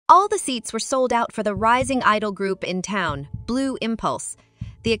All the seats were sold out for the rising idol group in town, Blue Impulse.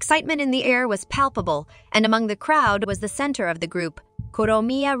 The excitement in the air was palpable, and among the crowd was the center of the group,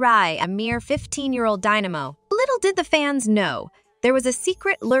 Kuromiya Rai, a mere 15-year-old dynamo. Little did the fans know, there was a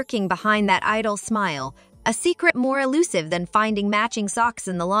secret lurking behind that idol smile, a secret more elusive than finding matching socks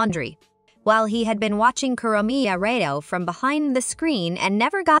in the laundry. While he had been watching Kuromiya Rai from behind the screen and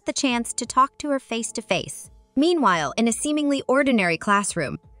never got the chance to talk to her face-to-face. Meanwhile, in a seemingly ordinary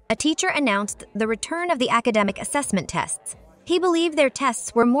classroom, a teacher announced the return of the academic assessment tests. He believed their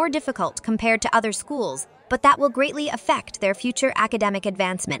tests were more difficult compared to other schools, but that will greatly affect their future academic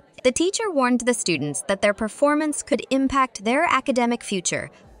advancement. The teacher warned the students that their performance could impact their academic future,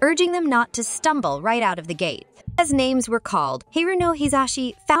 urging them not to stumble right out of the gate. As names were called, Hiruno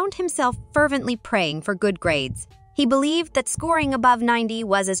Hisashi found himself fervently praying for good grades. He believed that scoring above 90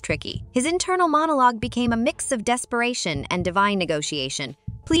 was as tricky. His internal monologue became a mix of desperation and divine negotiation,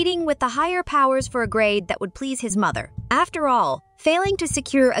 pleading with the higher powers for a grade that would please his mother. After all, failing to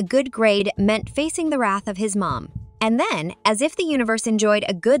secure a good grade meant facing the wrath of his mom. And then, as if the universe enjoyed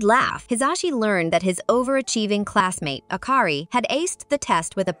a good laugh, Hisashi learned that his overachieving classmate, Akari, had aced the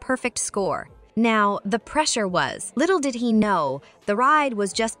test with a perfect score. Now, the pressure was. Little did he know, the ride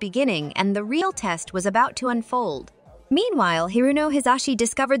was just beginning and the real test was about to unfold. Meanwhile, Hiruno Hisashi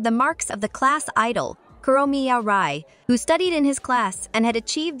discovered the marks of the class idol, Kuromiya Rai, who studied in his class and had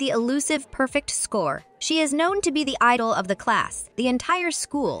achieved the elusive perfect score. She is known to be the idol of the class, the entire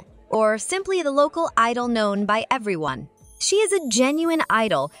school, or simply the local idol known by everyone. She is a genuine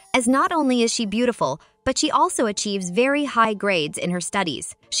idol, as not only is she beautiful, but she also achieves very high grades in her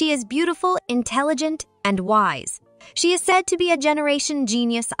studies. She is beautiful, intelligent, and wise. She is said to be a generation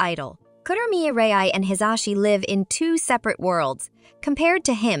genius idol. Kuromiya Rai and Hisashi live in two separate worlds, compared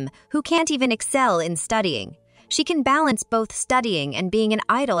to him, who can't even excel in studying. She can balance both studying and being an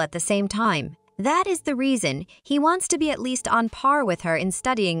idol at the same time. That is the reason he wants to be at least on par with her in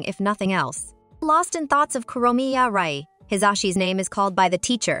studying, if nothing else. Lost in thoughts of Kuromiya Rai, Hisashi's name is called by the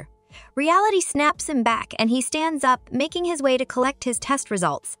teacher. Reality snaps him back and he stands up, making his way to collect his test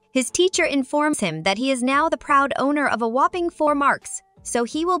results. His teacher informs him that he is now the proud owner of a whopping 4 marks, so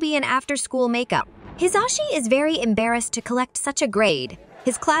he will be in after-school makeup. Hisashi is very embarrassed to collect such a grade.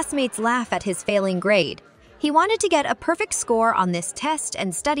 His classmates laugh at his failing grade. He wanted to get a perfect score on this test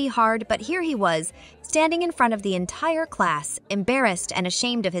and study hard, but here he was, standing in front of the entire class, embarrassed and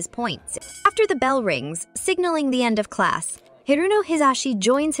ashamed of his points. After the bell rings, signaling the end of class, Hiruno Hisashi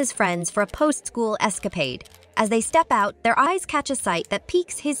joins his friends for a post-school escapade. As they step out, their eyes catch a sight that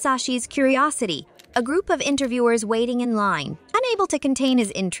piques Hisashi's curiosity, a group of interviewers waiting in line. Unable to contain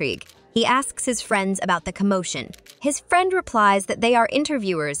his intrigue, he asks his friends about the commotion. His friend replies that they are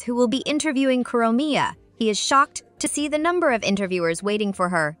interviewers who will be interviewing Kuromiya. He is shocked to see the number of interviewers waiting for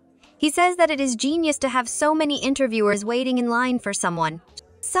her. He says that it is genius to have so many interviewers waiting in line for someone.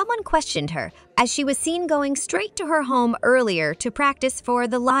 Someone questioned her, as she was seen going straight to her home earlier to practice for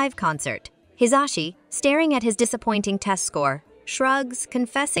the live concert. Hisashi, staring at his disappointing test score, shrugs,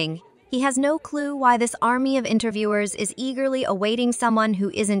 confessing he has no clue why this army of interviewers is eagerly awaiting someone who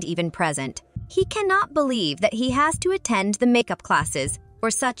isn't even present. He cannot believe that he has to attend the makeup classes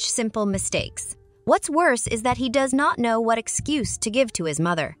for such simple mistakes. What's worse is that he does not know what excuse to give to his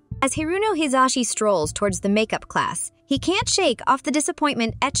mother. As Hiruno Hisashi strolls towards the makeup class, he can't shake off the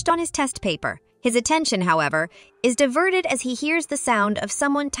disappointment etched on his test paper. His attention, however, is diverted as he hears the sound of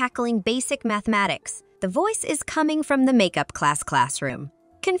someone tackling basic mathematics. The voice is coming from the makeup class classroom.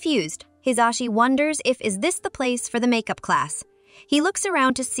 Confused, Hisashi wonders if is this the place for the makeup class. He looks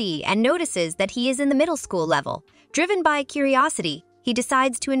around to see and notices that he is in the middle school level. Driven by curiosity, he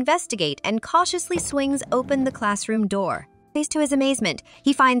decides to investigate and cautiously swings open the classroom door. Faced to his amazement,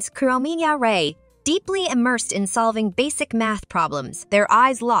 he finds Kuromiya Rai deeply immersed in solving basic math problems. Their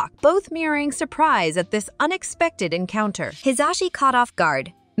eyes lock, both mirroring surprise at this unexpected encounter. Hisashi, caught off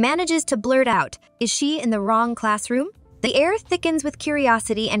guard, manages to blurt out, "Is she in the wrong classroom?" The air thickens with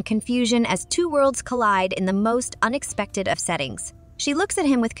curiosity and confusion as two worlds collide in the most unexpected of settings. She looks at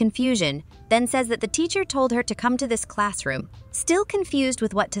him with confusion, then says that the teacher told her to come to this classroom. Still confused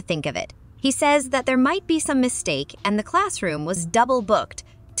with what to think of it, he says that there might be some mistake and the classroom was double booked,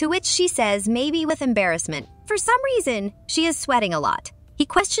 to which she says maybe with embarrassment. For some reason, she is sweating a lot. He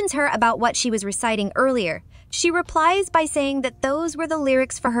questions her about what she was reciting earlier. She replies by saying that those were the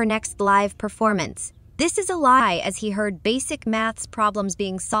lyrics for her next live performance. This is a lie, as he heard basic maths problems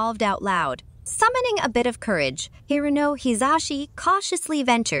being solved out loud. Summoning a bit of courage, Hiruno Hisashi cautiously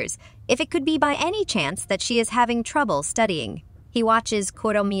ventures if it could be by any chance that she is having trouble studying. He watches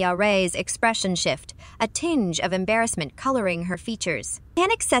Kuromiya Rei's expression shift, a tinge of embarrassment coloring her features.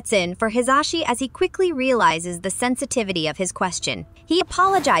 Panic sets in for Hisashi as he quickly realizes the sensitivity of his question. He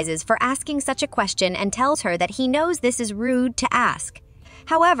apologizes for asking such a question and tells her that he knows this is rude to ask.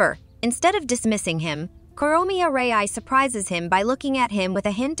 However, instead of dismissing him, Kuromiya Rei surprises him by looking at him with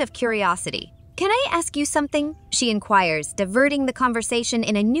a hint of curiosity. "Can I ask you something?" she inquires, diverting the conversation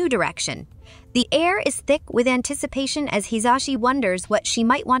in a new direction. The air is thick with anticipation as Hisashi wonders what she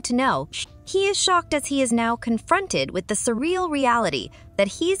might want to know. He is shocked as he is now confronted with the surreal reality that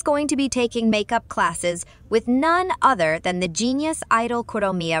he's going to be taking makeup classes with none other than the genius idol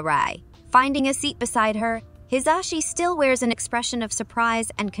Kuromiya Rei. Finding a seat beside her, Hisashi still wears an expression of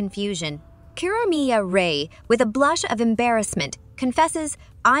surprise and confusion. Kuromiya Rei, with a blush of embarrassment, confesses,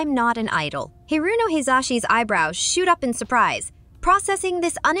 "I'm not an idol." Hiruno Hisashi's eyebrows shoot up in surprise. Processing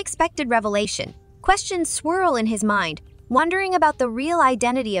this unexpected revelation, questions swirl in his mind, wondering about the real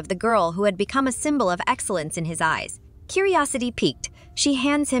identity of the girl who had become a symbol of excellence in his eyes. Curiosity piqued, she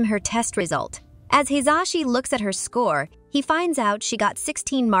hands him her test result. As Hisashi looks at her score, he finds out she got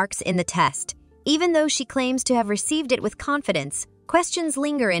 16 marks in the test. Even though she claims to have received it with confidence, questions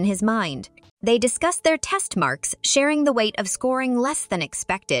linger in his mind. They discuss their test marks, sharing the weight of scoring less than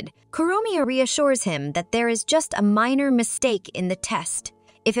expected. Kuromiya reassures him that there is just a minor mistake in the test.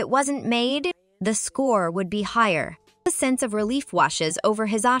 If it wasn't made, the score would be higher. A sense of relief washes over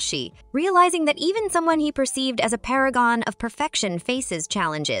Hisashi, realizing that even someone he perceived as a paragon of perfection faces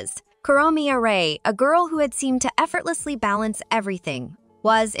challenges. Kuromiya Rei, a girl who had seemed to effortlessly balance everything,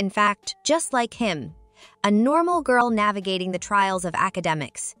 was, in fact, just like him. A normal girl navigating the trials of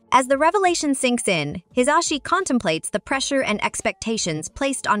academics. As the revelation sinks in, Hisashi contemplates the pressure and expectations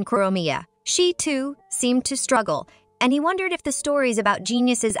placed on Kuromiya. She, too, seemed to struggle, and he wondered if the stories about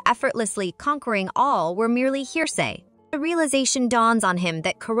geniuses effortlessly conquering all were merely hearsay. The realization dawns on him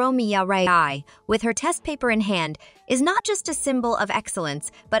that Kuromiya Rei, with her test paper in hand, is not just a symbol of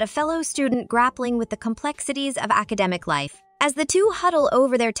excellence, but a fellow student grappling with the complexities of academic life. As the two huddle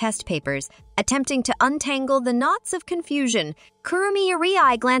over their test papers, attempting to untangle the knots of confusion, Kuromiya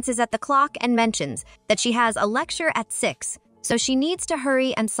Rei glances at the clock and mentions that she has a lecture at 6, so she needs to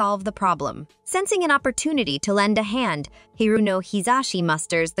hurry and solve the problem. Sensing an opportunity to lend a hand, Hiruno Hisashi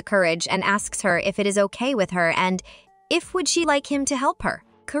musters the courage and asks her if it is okay with her and if would she like him to help her.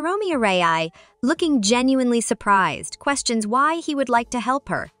 Kuromiya Rei, looking genuinely surprised, questions why he would like to help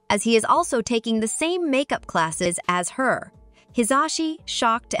her, as he is also taking the same makeup classes as her. Hisashi,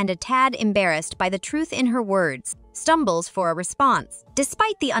 shocked and a tad embarrassed by the truth in her words, stumbles for a response.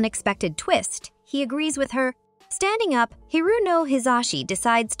 Despite the unexpected twist, he agrees with her. Standing up, Hiruno Hisashi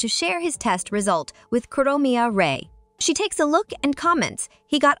decides to share his test result with Kuromiya Rei. She takes a look and comments,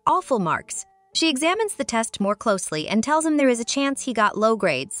 "He got awful marks." She examines the test more closely and tells him there is a chance he got low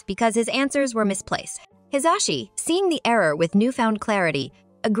grades because his answers were misplaced. Hisashi, seeing the error with newfound clarity,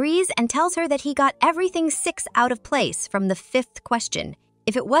 agrees and tells her that he got everything 6 out of place from the 5th question.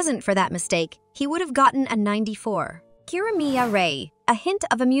 If it wasn't for that mistake, he would have gotten a 94. Kuromiya Rei, a hint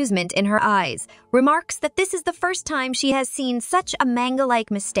of amusement in her eyes, remarks that this is the first time she has seen such a manga-like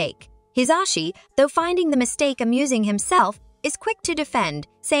mistake. Hisashi, though finding the mistake amusing himself, is quick to defend,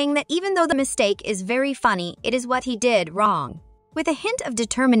 saying that even though the mistake is very funny, it is what he did wrong. With a hint of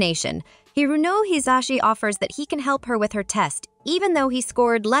determination, Hiruno Hisashi offers that he can help her with her test, even though he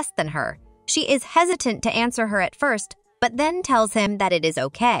scored less than her. She is hesitant to answer her at first, but then tells him that it is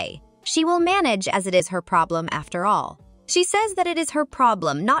okay. She will manage as it is her problem after all. She says that it is her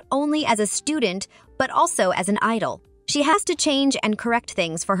problem not only as a student, but also as an idol. She has to change and correct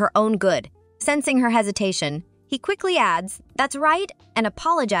things for her own good. Sensing her hesitation, he quickly adds, "That's right," and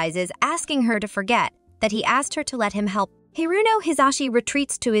apologizes, asking her to forget that he asked her to let him help. Hiruno Hisashi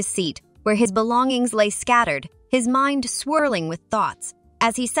retreats to his seat, where his belongings lay scattered, his mind swirling with thoughts.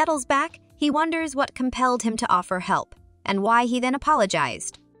 As he settles back, he wonders what compelled him to offer help, and why he then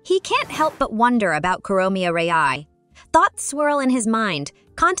apologized. He can't help but wonder about Kuromiya Rei. Thoughts swirl in his mind,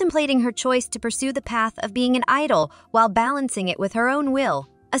 contemplating her choice to pursue the path of being an idol while balancing it with her own will.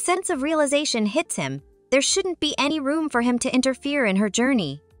 A sense of realization hits him. There shouldn't be any room for him to interfere in her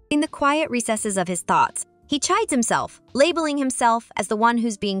journey. In the quiet recesses of his thoughts, he chides himself, labeling himself as the one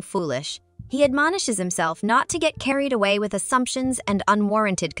who's being foolish. He admonishes himself not to get carried away with assumptions and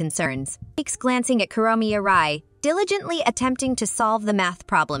unwarranted concerns. He keeps glancing at Kuromiya Rei, diligently attempting to solve the math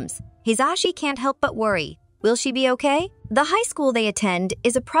problems. Hisashi can't help but worry. Will she be okay? The high school they attend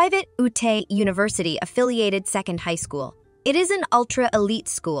is a private Ute University-affiliated second high school. It is an ultra-elite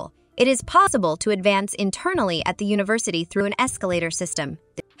school, It is possible to advance internally at the university through an escalator system.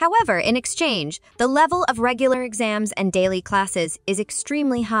 However, in exchange, the level of regular exams and daily classes is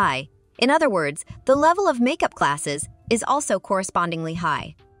extremely high. In other words, the level of makeup classes is also correspondingly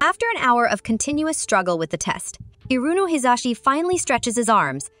high. After an hour of continuous struggle with the test, Hiruno Hizashi finally stretches his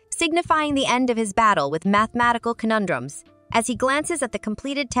arms, signifying the end of his battle with mathematical conundrums. As he glances at the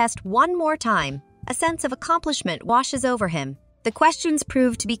completed test one more time, a sense of accomplishment washes over him. The questions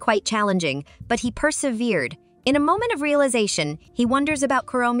proved to be quite challenging, but he persevered. In a moment of realization, he wonders about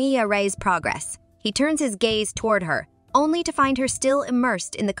Kuromiya Rei's progress. He turns his gaze toward her, only to find her still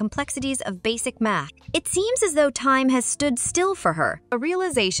immersed in the complexities of basic math. It seems as though time has stood still for her, a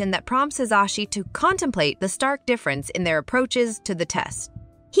realization that prompts Hizashi to contemplate the stark difference in their approaches to the test.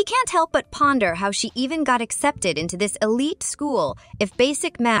 He can't help but ponder how she even got accepted into this elite school if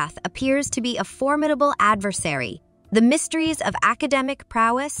basic math appears to be a formidable adversary. The mysteries of academic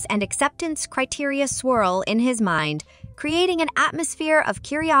prowess and acceptance criteria swirl in his mind, creating an atmosphere of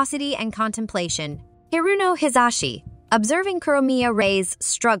curiosity and contemplation. Hiruno Hizashi, observing Kuromiya Rei's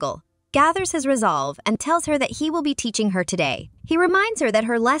struggle, gathers his resolve and tells her that he will be teaching her today. He reminds her that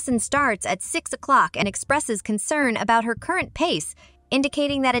her lesson starts at 6 o'clock and expresses concern about her current pace,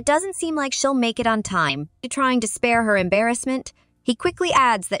 indicating that it doesn't seem like she'll make it on time. Trying to spare her embarrassment, he quickly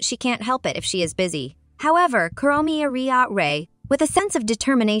adds that she can't help it if she is busy. However, Kuromiya Rei, with a sense of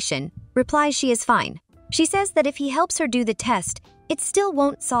determination, replies she is fine. She says that if he helps her do the test, it still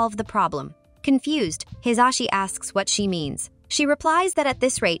won't solve the problem. Confused, Hizashi asks what she means. She replies that at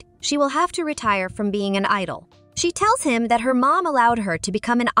this rate, she will have to retire from being an idol. She tells him that her mom allowed her to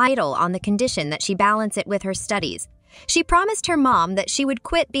become an idol on the condition that she balance it with her studies. She promised her mom that she would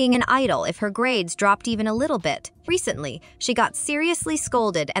quit being an idol if her grades dropped even a little bit. Recently, she got seriously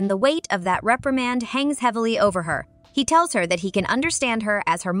scolded and the weight of that reprimand hangs heavily over her. He tells her that he can understand her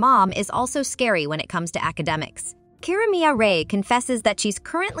as her mom is also scary when it comes to academics. Kuromiya Rei confesses that she's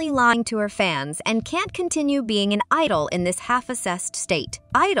currently lying to her fans and can't continue being an idol in this half-assessed state.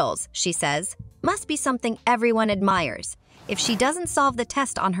 Idols, she says, must be something everyone admires. If she doesn't solve the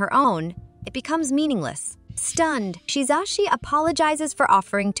test on her own, it becomes meaningless. Stunned, Hizashi apologizes for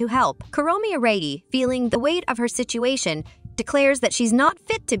offering to help. Kuromiya Rei, feeling the weight of her situation, declares that she's not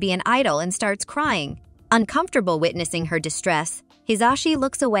fit to be an idol and starts crying. Uncomfortable witnessing her distress, Hizashi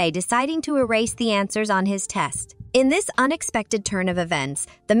looks away, deciding to erase the answers on his test. In this unexpected turn of events,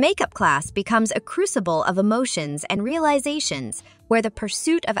 the makeup class becomes a crucible of emotions and realizations, where the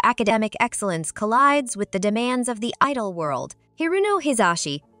pursuit of academic excellence collides with the demands of the idol world. Hiruno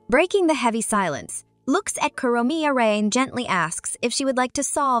Hizashi, breaking the heavy silence, looks at Kuromiya Rei and gently asks if she would like to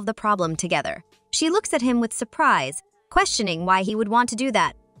solve the problem together. She looks at him with surprise, questioning why he would want to do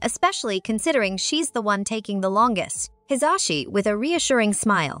that, especially considering she's the one taking the longest. Hizashi, with a reassuring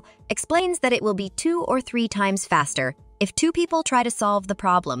smile, explains that it will be 2 or 3 times faster if 2 people try to solve the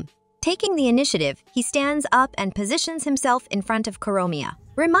problem. Taking the initiative, he stands up and positions himself in front of Kuromiya,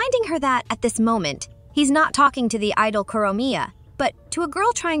 reminding her that, at this moment, he's not talking to the idol Kuromiya, but to a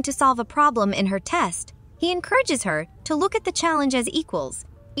girl trying to solve a problem in her test. He encourages her to look at the challenge as equals.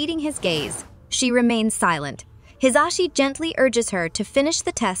 Meeting his gaze, she remains silent. Hizashi gently urges her to finish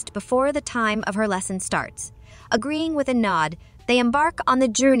the test before the time of her lesson starts. Agreeing with a nod, they embark on the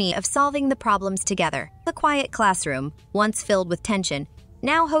journey of solving the problems together. The quiet classroom, once filled with tension,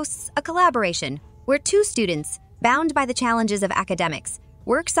 now hosts a collaboration where 2 students, bound by the challenges of academics,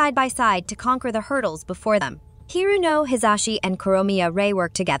 work side by side to conquer the hurdles before them. Hiruno Hizashi and Kuromiya Rei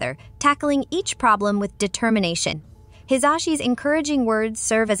work together, tackling each problem with determination. Hizashi's encouraging words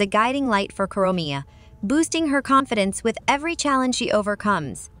serve as a guiding light for Kuromiya, boosting her confidence with every challenge she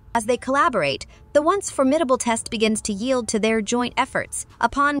overcomes. As they collaborate, the once formidable test begins to yield to their joint efforts.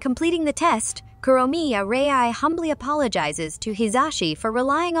 Upon completing the test, Kuromiya Rei humbly apologizes to Hizashi for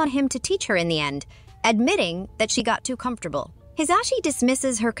relying on him to teach her in the end, admitting that she got too comfortable. Hizashi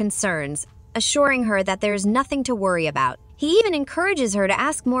dismisses her concerns, assuring her that there's nothing to worry about. He even encourages her to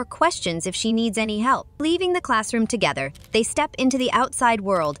ask more questions if she needs any help. Leaving the classroom together, they step into the outside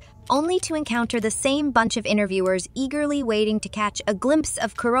world, only to encounter the same bunch of interviewers eagerly waiting to catch a glimpse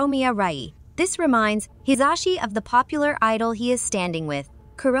of Kuromiya Rei. This reminds Hizashi of the popular idol he is standing with.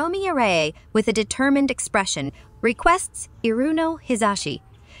 Kuromiya Rei, with a determined expression, requests Hiruno Hizashi.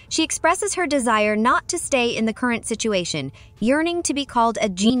 She expresses her desire not to stay in the current situation, yearning to be called a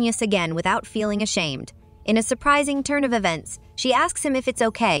genius again without feeling ashamed. In a surprising turn of events, she asks him if it's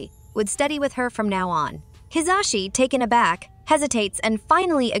okay, would study with her from now on. Hizashi, taken aback, hesitates and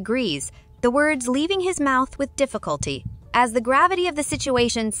finally agrees, the words leaving his mouth with difficulty. As the gravity of the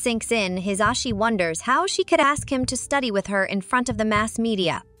situation sinks in, Hisashi wonders how she could ask him to study with her in front of the mass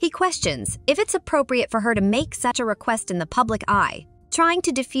media. He questions if it's appropriate for her to make such a request in the public eye. Trying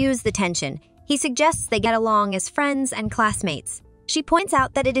to diffuse the tension, he suggests they get along as friends and classmates. She points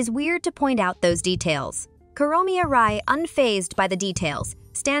out that it is weird to point out those details. Kuromiya Rai, unfazed by the details,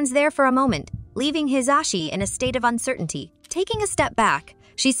 stands there for a moment, leaving Hisashi in a state of uncertainty. Taking a step back,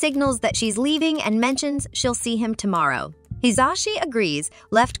 she signals that she's leaving and mentions she'll see him tomorrow. Hisashi agrees,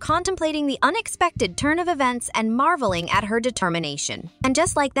 left contemplating the unexpected turn of events and marveling at her determination. And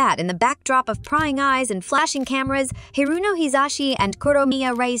just like that, in the backdrop of prying eyes and flashing cameras, Hiruno Hisashi and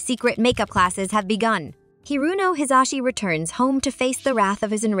Kuromiya Rai's secret makeup classes have begun. Hiruno Hisashi returns home to face the wrath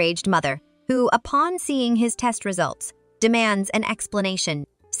of his enraged mother, who, upon seeing his test results, demands an explanation.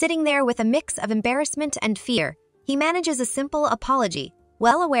 Sitting there with a mix of embarrassment and fear, he manages a simple apology,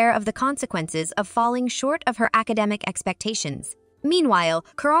 well aware of the consequences of falling short of her academic expectations. Meanwhile,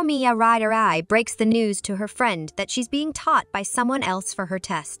 Kuromiya Rai breaks the news to her friend that she's being taught by someone else for her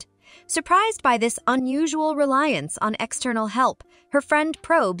test. Surprised by this unusual reliance on external help, her friend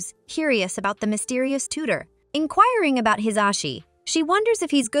probes, curious about the mysterious tutor. Inquiring about Hisashi, she wonders if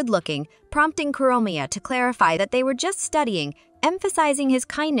he's good-looking, prompting Kuromiya to clarify that they were just studying, emphasizing his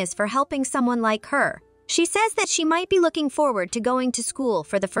kindness for helping someone like her. She says that she might be looking forward to going to school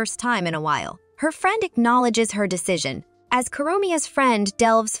for the first time in a while. Her friend acknowledges her decision. As Kuromiya's friend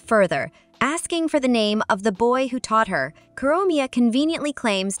delves further, asking for the name of the boy who taught her, Kuromiya conveniently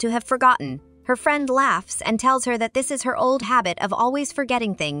claims to have forgotten. Her friend laughs and tells her that this is her old habit of always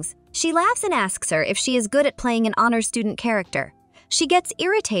forgetting things. She laughs and asks her if she is good at playing an honor student character. She gets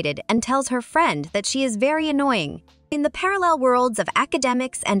irritated and tells her friend that she is very annoying. In the parallel worlds of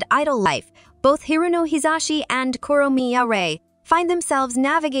academics and idol life, both Hiruno Hisashi and Kuromiya Rai find themselves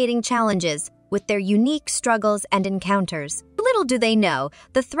navigating challenges with their unique struggles and encounters. Little do they know,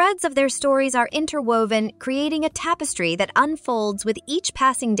 the threads of their stories are interwoven, creating a tapestry that unfolds with each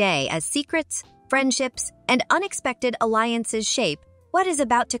passing day as secrets, friendships, and unexpected alliances shape what is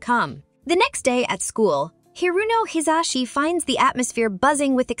about to come. The next day at school, Hiruno Hisashi finds the atmosphere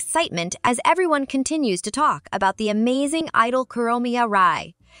buzzing with excitement as everyone continues to talk about the amazing idol Kuromiya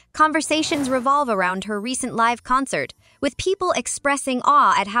Rai. Conversations revolve around her recent live concert, with people expressing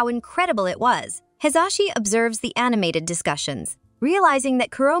awe at how incredible it was. Hisashi observes the animated discussions, realizing that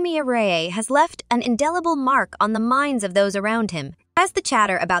Kuromiya Rai has left an indelible mark on the minds of those around him. As the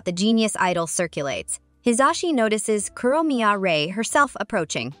chatter about the genius idol circulates, Hisashi notices Kuromiya Rai herself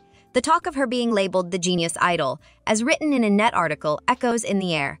approaching. The talk of her being labeled the genius idol, as written in a net article, echoes in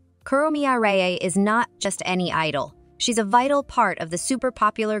the air. Kuromiya Rai is not just any idol. She's a vital part of the super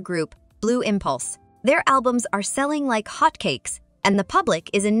popular group Blue Impulse. Their albums are selling like hotcakes, and the public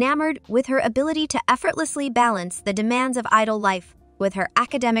is enamored with her ability to effortlessly balance the demands of idol life with her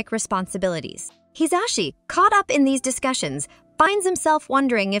academic responsibilities. Hisashi, caught up in these discussions, finds himself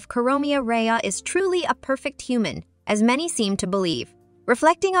wondering if Kuromiya Rai is truly a perfect human, as many seem to believe.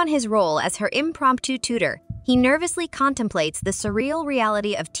 Reflecting on his role as her impromptu tutor, he nervously contemplates the surreal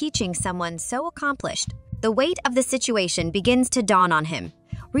reality of teaching someone so accomplished. The weight of the situation begins to dawn on him,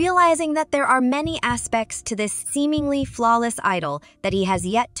 realizing that there are many aspects to this seemingly flawless idol that he has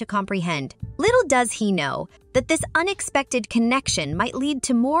yet to comprehend. Little does he know that this unexpected connection might lead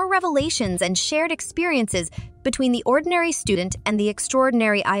to more revelations and shared experiences between the ordinary student and the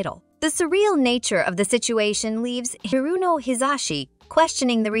extraordinary idol. The surreal nature of the situation leaves Hiruno Hisashi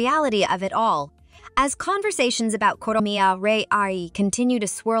questioning the reality of it all. As conversations about Kuromiya Rai continue to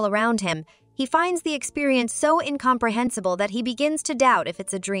swirl around him, he finds the experience so incomprehensible that he begins to doubt if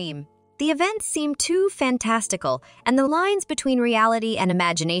it's a dream. The events seem too fantastical, and the lines between reality and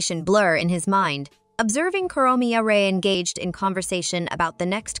imagination blur in his mind. Observing Kuromiya Rai engaged in conversation about the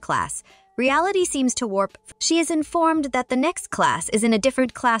next class, reality seems to warp. She is informed that the next class is in a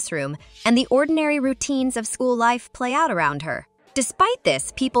different classroom, and the ordinary routines of school life play out around her. Despite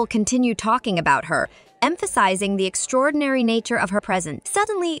this, people continue talking about her, emphasizing the extraordinary nature of her presence.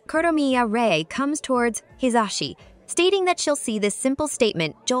 Suddenly, Kuromiya Rai comes towards Hisashi, stating that she'll see this simple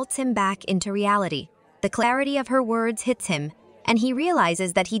statement jolts him back into reality. The clarity of her words hits him, and he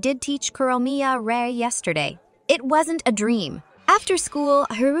realizes that he did teach Kuromiya Rai yesterday. It wasn't a dream. After school,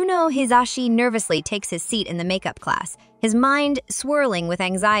 Hiruno Hisashi nervously takes his seat in the makeup class, his mind swirling with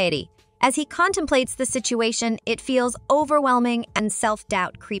anxiety. As he contemplates the situation, it feels overwhelming and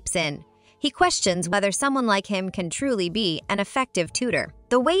self-doubt creeps in. He questions whether someone like him can truly be an effective tutor.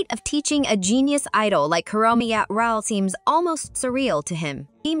 The weight of teaching a genius idol like Kuromiya Rai seems almost surreal to him.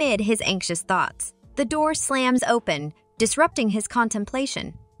 Amid his anxious thoughts, the door slams open, disrupting his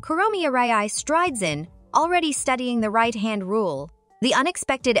contemplation. Kuromiya Rai strides in, already studying the right-hand rule. The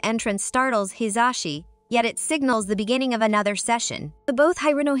unexpected entrance startles Hisashi, yet it signals the beginning of another session. Both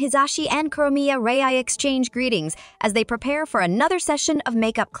Haruno Hisashi and Kuromiya Rei exchange greetings as they prepare for another session of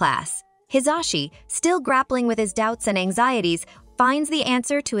makeup class. Hisashi, still grappling with his doubts and anxieties, finds the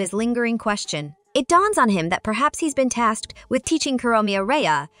answer to his lingering question. It dawns on him that perhaps he's been tasked with teaching Kuromiya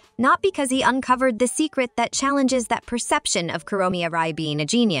Rei, not because he uncovered the secret that challenges that perception of Kuromiya Rei being a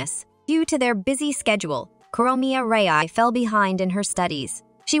genius. Due to their busy schedule, Kuromiya Rei fell behind in her studies.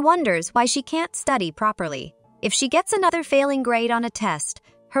 She wonders why she can't study properly. If she gets another failing grade on a test,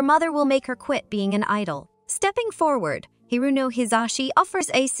 her mother will make her quit being an idol. Stepping forward, Haruno Hisashi offers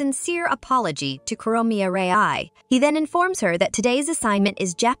a sincere apology to Kuromiya Rei. He then informs her that today's assignment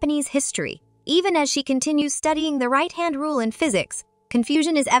is Japanese history. Even as she continues studying the right-hand rule in physics,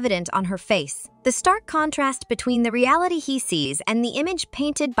 confusion is evident on her face. The stark contrast between the reality he sees and the image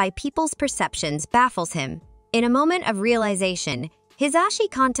painted by people's perceptions baffles him. In a moment of realization, Hisashi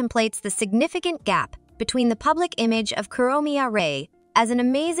contemplates the significant gap between the public image of Kuromiya Rei as an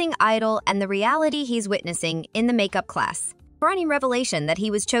amazing idol and the reality he's witnessing in the makeup class. Burning revelation that he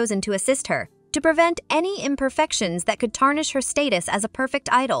was chosen to assist her, to prevent any imperfections that could tarnish her status as a perfect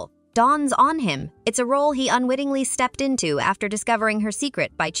idol, dawns on him. It's a role he unwittingly stepped into after discovering her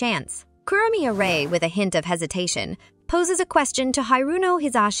secret by chance. Kuromiya Rei, with a hint of hesitation, poses a question to Haruno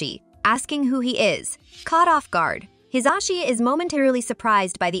Hisashi, asking who he is. Caught off guard, Hisashi is momentarily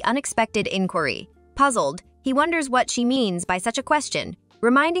surprised by the unexpected inquiry. Puzzled, he wonders what she means by such a question,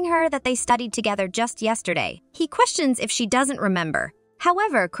 reminding her that they studied together just yesterday. He questions if she doesn't remember.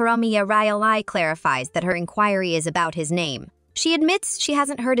 However, Kuromiya Rei clarifies that her inquiry is about his name. She admits she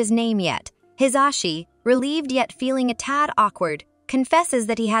hasn't heard his name yet. Hisashi, relieved yet feeling a tad awkward, confesses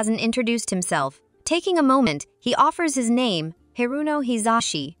that he hasn't introduced himself. Taking a moment, he offers his name, Haruno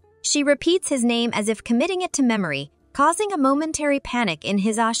Hisashi. She repeats his name as if committing it to memory, causing a momentary panic in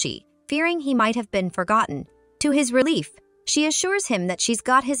Hisashi, fearing he might have been forgotten. To his relief, she assures him that she's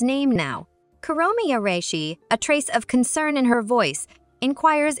got his name now. Kuromiya Rei, a trace of concern in her voice,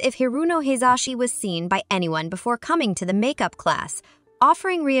 inquires if Haruno Hisashi was seen by anyone before coming to the makeup class.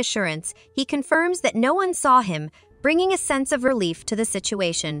 Offering reassurance, he confirms that no one saw him, bringing a sense of relief to the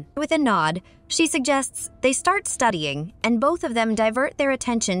situation. With a nod, she suggests they start studying, and both of them divert their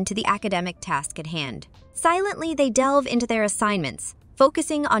attention to the academic task at hand. Silently, they delve into their assignments,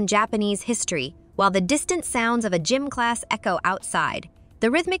 focusing on Japanese history, while the distant sounds of a gym class echo outside. The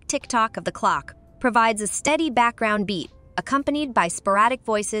rhythmic tick-tock of the clock provides a steady background beat, accompanied by sporadic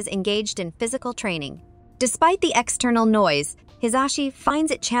voices engaged in physical training. Despite the external noise, Hisashi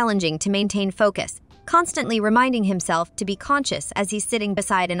finds it challenging to maintain focus, constantly reminding himself to be conscious as he's sitting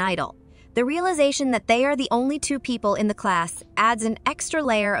beside an idol. The realization that they are the only two people in the class adds an extra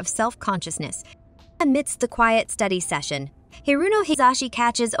layer of self-consciousness. Amidst the quiet study session, Haruno Hisashi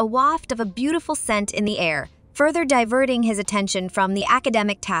catches a waft of a beautiful scent in the air, further diverting his attention from the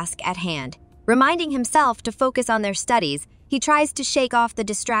academic task at hand. Reminding himself to focus on their studies, he tries to shake off the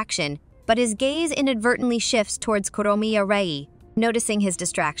distraction, but his gaze inadvertently shifts towards Kuromiya Rei. Noticing his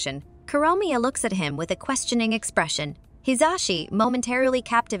distraction, Kuromiya looks at him with a questioning expression. Hisashi, momentarily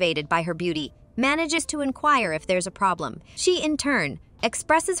captivated by her beauty, manages to inquire if there's a problem. She, in turn,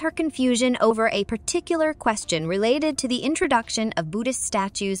 expresses her confusion over a particular question related to the introduction of Buddhist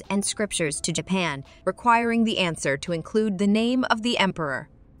statues and scriptures to Japan, requiring the answer to include the name of the emperor.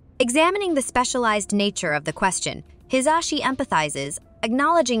 Examining the specialized nature of the question, Hisashi empathizes,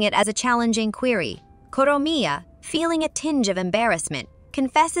 acknowledging it as a challenging query. Kuromiya, feeling a tinge of embarrassment,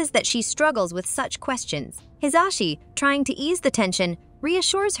 confesses that she struggles with such questions. Hisashi, trying to ease the tension,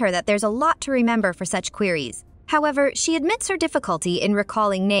 reassures her that there's a lot to remember for such queries. However, she admits her difficulty in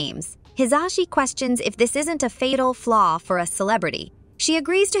recalling names. Hisashi questions if this isn't a fatal flaw for a celebrity. She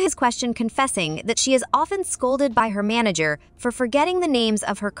agrees to his question, confessing that she is often scolded by her manager for forgetting the names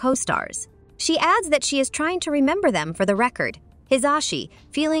of her co-stars. She adds that she is trying to remember them for the record. Hisashi,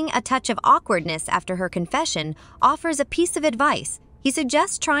 feeling a touch of awkwardness after her confession, offers a piece of advice. He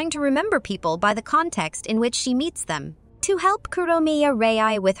suggests trying to remember people by the context in which she meets them. To help Kuromiya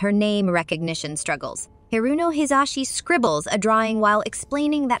Rei with her name recognition struggles, Haruno Hisashi scribbles a drawing while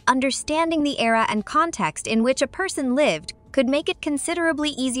explaining that understanding the era and context in which a person lived could make it considerably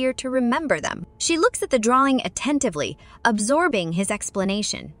easier to remember them. She looks at the drawing attentively, absorbing his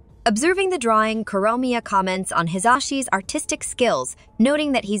explanation. Observing the drawing, Kuromiya comments on Hisashi's artistic skills,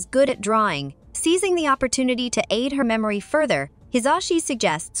 noting that he's good at drawing. Seizing the opportunity to aid her memory further, Hisashi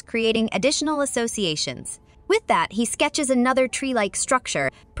suggests creating additional associations. With that, he sketches another tree-like structure,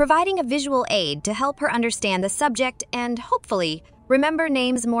 providing a visual aid to help her understand the subject and, hopefully, remember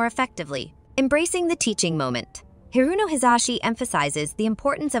names more effectively. Embracing the teaching moment. Hiruno Hizashi emphasizes the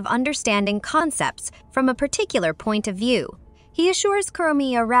importance of understanding concepts from a particular point of view. He assures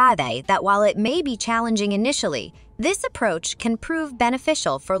Kuromiya Rade that while it may be challenging initially, this approach can prove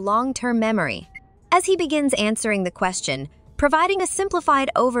beneficial for long-term memory. As he begins answering the question, providing a simplified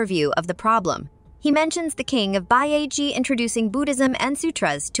overview of the problem, he mentions the king of Baieji introducing Buddhism and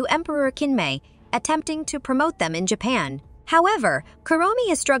sutras to Emperor Kinmei, attempting to promote them in Japan. However,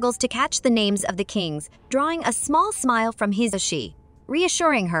 Kuromiya struggles to catch the names of the kings, drawing a small smile from Hizashi.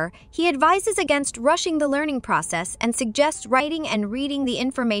 Reassuring her, he advises against rushing the learning process and suggests writing and reading the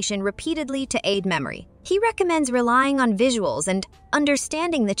information repeatedly to aid memory. He recommends relying on visuals and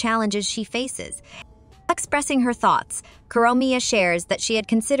understanding the challenges she faces. Expressing her thoughts, Kuromiya shares that she had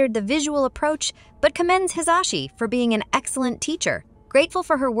considered the visual approach but commends Hizashi for being an excellent teacher. Grateful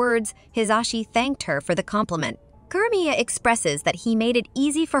for her words, Hizashi thanked her for the compliment. Kuromiya expresses that he made it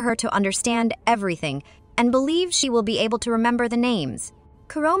easy for her to understand everything and believes she will be able to remember the names.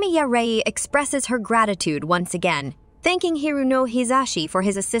 Kuromiya Rei expresses her gratitude once again, thanking Hiruno Hizashi for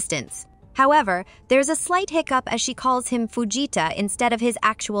his assistance. However, there's a slight hiccup as she calls him Fujita instead of his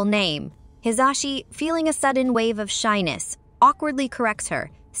actual name. Hizashi, feeling a sudden wave of shyness, awkwardly corrects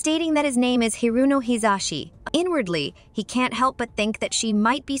her, stating that his name is Hiruno Hizashi. Inwardly, he can't help but think that she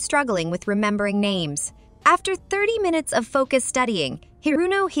might be struggling with remembering names. After 30 minutes of focused studying,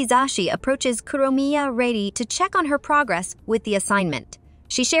 Hiruno Hizashi approaches Kuromiya Rei to check on her progress with the assignment.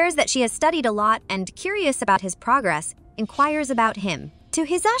 She shares that she has studied a lot and, curious about his progress, inquires about him. To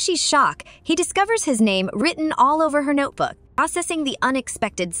Hizashi's shock, he discovers his name written all over her notebook. Processing the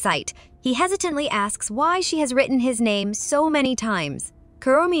unexpected sight, he hesitantly asks why she has written his name so many times.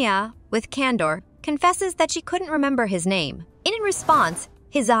 Kuromiya, with candor, confesses that she couldn't remember his name. In response,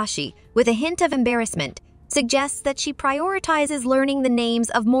 Hizashi, with a hint of embarrassment, suggests that she prioritizes learning the names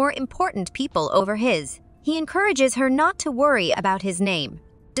of more important people over his. He encourages her not to worry about his name.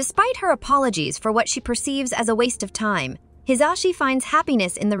 Despite her apologies for what she perceives as a waste of time, Hizashi finds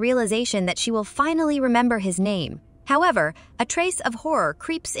happiness in the realization that she will finally remember his name. However, a trace of horror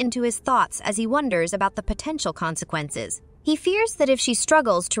creeps into his thoughts as he wonders about the potential consequences. He fears that if she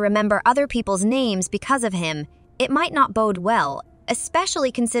struggles to remember other people's names because of him, it might not bode well,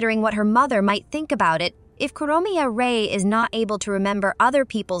 especially considering what her mother might think about it if Kuromiya Rei is not able to remember other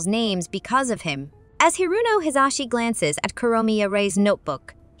people's names because of him. As Hiruno Hizashi glances at Kuromiya Rei's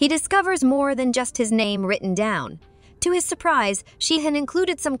notebook, he discovers more than just his name written down. To his surprise, she had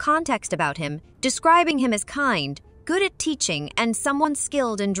included some context about him, describing him as kind, good at teaching, and someone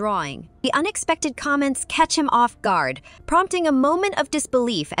skilled in drawing. The unexpected comments catch him off guard, prompting a moment of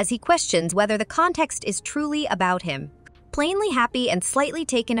disbelief as he questions whether the context is truly about him. Plainly happy and slightly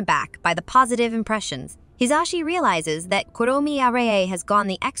taken aback by the positive impressions, Hizashi realizes that Kuromiya Rei has gone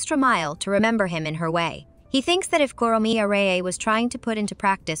the extra mile to remember him in her way. He thinks that if Kuromiya Rei was trying to put into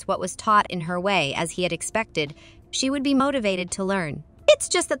practice what was taught in her way as he had expected, she would be motivated to learn. It's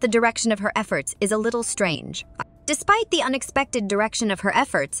just that the direction of her efforts is a little strange. Despite the unexpected direction of her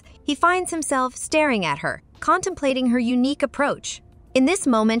efforts, he finds himself staring at her, contemplating her unique approach. In this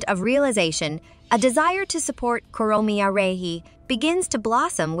moment of realization, a desire to support Kuromiya Rei begins to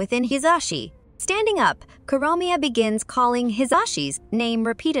blossom within Hizashi. Standing up, Kuromiya begins calling Hizashi's name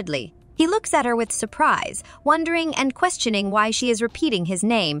repeatedly. He looks at her with surprise, wondering and questioning why she is repeating his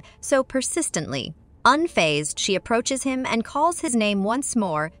name so persistently. Unfazed, she approaches him and calls his name once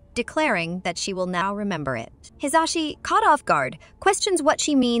more, declaring that she will now remember it. Hizashi, caught off guard, questions what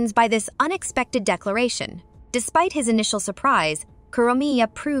she means by this unexpected declaration. Despite his initial surprise,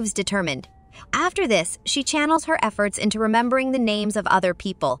 Kuromiya proves determined. After this, she channels her efforts into remembering the names of other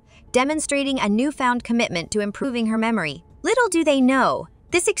people, demonstrating a newfound commitment to improving her memory. Little do they know,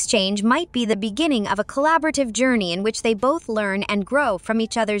 this exchange might be the beginning of a collaborative journey in which they both learn and grow from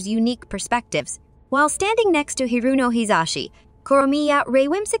each other's unique perspectives. While standing next to Hiruno Hizashi, Kuromiya Rei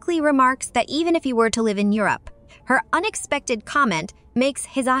whimsically remarks that even if he were to live in Europe, her unexpected comment makes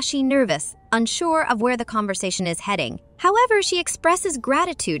Hizashi nervous, unsure of where the conversation is heading. However, she expresses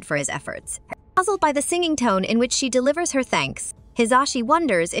gratitude for his efforts. Puzzled by the singing tone in which she delivers her thanks, Hizashi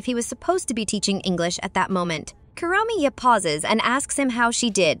wonders if he was supposed to be teaching English at that moment. Kuromiya pauses and asks him how she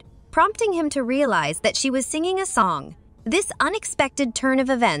did, prompting him to realize that she was singing a song. This unexpected turn of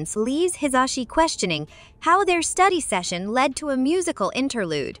events leaves Hizashi questioning how their study session led to a musical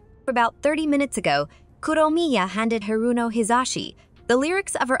interlude. About 30 minutes ago, Kuromiya handed Hiruno Hizashi the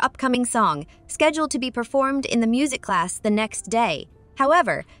lyrics of her upcoming song, scheduled to be performed in the music class the next day.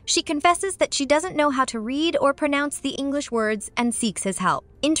 However, she confesses that she doesn't know how to read or pronounce the English words and seeks his help.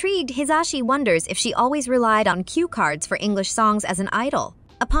 Intrigued, Hizashi wonders if she always relied on cue cards for English songs as an idol.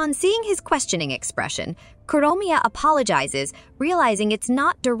 Upon seeing his questioning expression, Kuromiya apologizes, realizing it's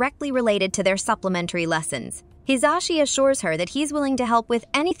not directly related to their supplementary lessons. Hisashi assures her that he's willing to help with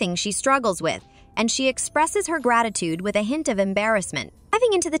anything she struggles with, and she expresses her gratitude with a hint of embarrassment.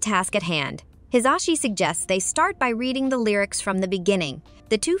 Diving into the task at hand, Hisashi suggests they start by reading the lyrics from the beginning.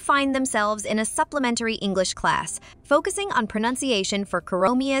 The two find themselves in a supplementary English class, focusing on pronunciation for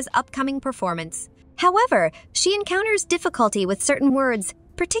Kuromiya's upcoming performance. However, she encounters difficulty with certain words,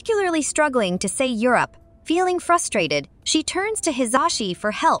 particularly struggling to say Europe. Feeling frustrated, she turns to Hisashi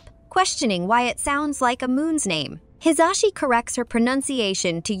for help, questioning why it sounds like a moon's name. Hisashi corrects her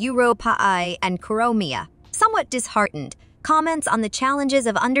pronunciation to Europai and Kuromiya. Somewhat disheartened, comments on the challenges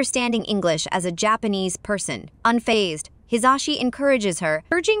of understanding English as a Japanese person. Unfazed, Hisashi encourages her,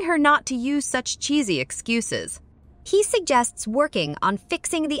 urging her not to use such cheesy excuses. He suggests working on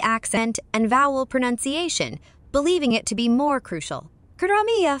fixing the accent and vowel pronunciation, believing it to be more crucial.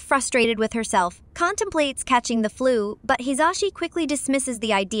 Kuromiya, frustrated with herself, contemplates catching the flu, but Hisashi quickly dismisses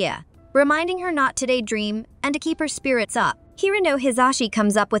the idea, reminding her not to daydream and to keep her spirits up. Hirano Hisashi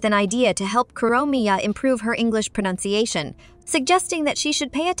comes up with an idea to help Kuromiya improve her English pronunciation, suggesting that she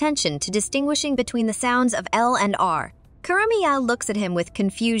should pay attention to distinguishing between the sounds of L and R. Kuromiya looks at him with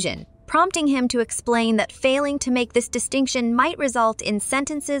confusion, prompting him to explain that failing to make this distinction might result in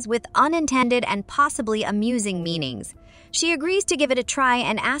sentences with unintended and possibly amusing meanings. She agrees to give it a try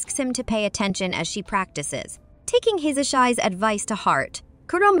and asks him to pay attention as she practices. Taking Hisashi's advice to heart,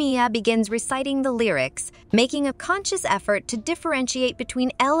 Kuromiya begins reciting the lyrics, making a conscious effort to differentiate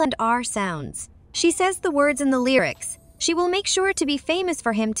between L and R sounds. She says the words in the lyrics. She will make sure to be famous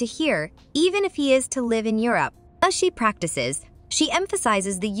for him to hear, even if he is to live in Europe. As she practices, she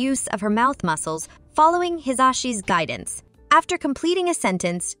emphasizes the use of her mouth muscles, following Hisashi's guidance. After completing a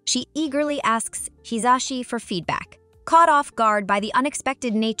sentence, she eagerly asks Hisashi for feedback. Caught off guard by the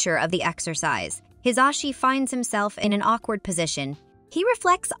unexpected nature of the exercise, Hisashi finds himself in an awkward position. He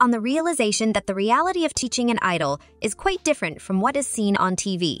reflects on the realization that the reality of teaching an idol is quite different from what is seen on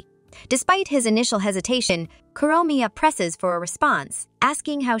TV. Despite his initial hesitation, Kuromiya presses for a response,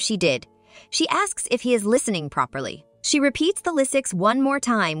 asking how she did. She asks if he is listening properly. She repeats the lyrics one more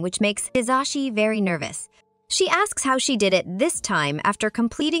time, which makes Hisashi very nervous. She asks how she did it this time after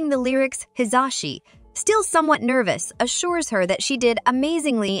completing the lyrics. Hisashi, still somewhat nervous, assures her that she did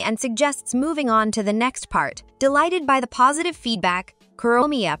amazingly and suggests moving on to the next part. Delighted by the positive feedback,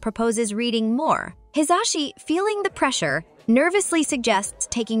 Kuromiya proposes reading more. Hisashi, feeling the pressure, nervously suggests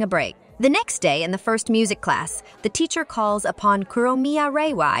taking a break. The next day in the first music class, the teacher calls upon Kuromiya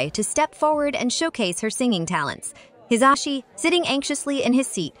Reiwai to step forward and showcase her singing talents. Hisashi, sitting anxiously in his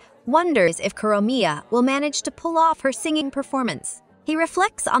seat, wonders if Kuromiya will manage to pull off her singing performance. He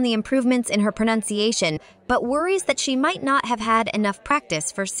reflects on the improvements in her pronunciation, but worries that she might not have had enough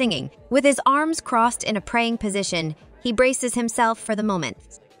practice for singing. With his arms crossed in a praying position, he braces himself for the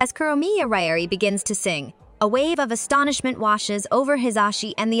moment. As Kuromiya Reiwai begins to sing, a wave of astonishment washes over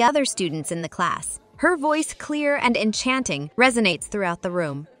Hisashi and the other students in the class. Her voice, clear and enchanting, resonates throughout the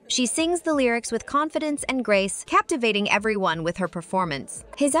room. She sings the lyrics with confidence and grace, captivating everyone with her performance.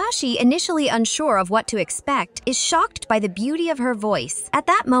 Hisashi, initially unsure of what to expect, is shocked by the beauty of her voice. At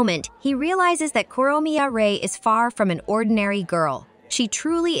that moment, he realizes that Kuromiya Rei is far from an ordinary girl. She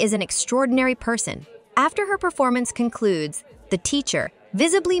truly is an extraordinary person. After her performance concludes, the teacher,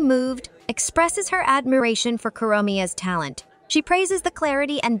 visibly moved, expresses her admiration for Kuromiya's talent. She praises the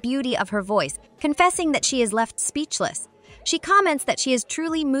clarity and beauty of her voice, confessing that she is left speechless. She comments that she is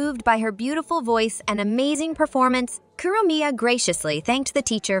truly moved by her beautiful voice and amazing performance. Kuromiya graciously thanked the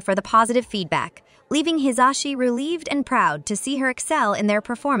teacher for the positive feedback, leaving Hisashi relieved and proud to see her excel in their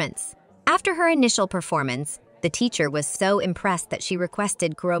performance. After her initial performance, the teacher was so impressed that she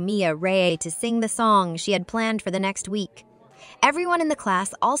requested Kuromiya Rei to sing the song she had planned for the next week. Everyone in the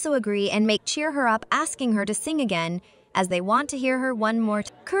class also agree and cheer her up, asking her to sing again, as they want to hear her one more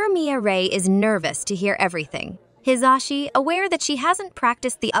time. Kuromiya Rei is nervous to hear everything. Hisashi, aware that she hasn't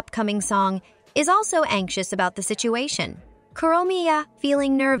practiced the upcoming song, is also anxious about the situation. Kuromiya,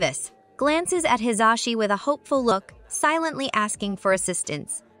 feeling nervous, glances at Hisashi with a hopeful look, silently asking for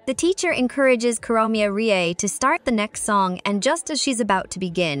assistance. The teacher encourages Kuromiya Rei to start the next song, and just as she's about to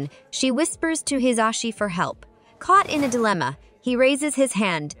begin, she whispers to Hisashi for help. Caught in a dilemma, he raises his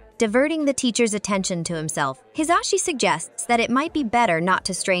hand, diverting the teacher's attention to himself. Hisashi suggests that it might be better not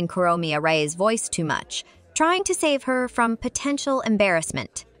to strain Kuromiya Rei's voice too much, trying to save her from potential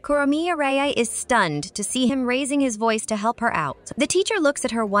embarrassment. Kuromiya Rei is stunned to see him raising his voice to help her out. The teacher looks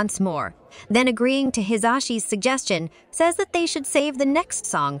at her once more, then agreeing to Hisashi's suggestion, says that they should save the next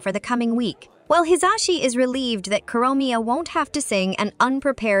song for the coming week. While Hisashi is relieved that Kuromiya won't have to sing an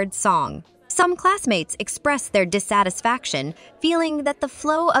unprepared song. Some classmates express their dissatisfaction, feeling that the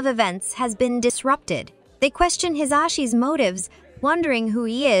flow of events has been disrupted. They question Hisashi's motives, wondering who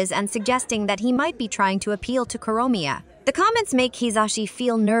he is and suggesting that he might be trying to appeal to Kuromiya. The comments make Hisashi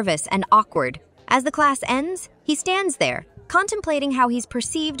feel nervous and awkward. As the class ends, he stands there, contemplating how he's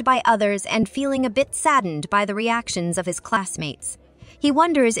perceived by others and feeling a bit saddened by the reactions of his classmates. He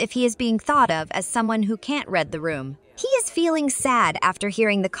wonders if he is being thought of as someone who can't read the room. He is feeling sad after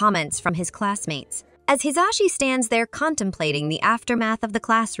hearing the comments from his classmates. As Hisashi stands there contemplating the aftermath of the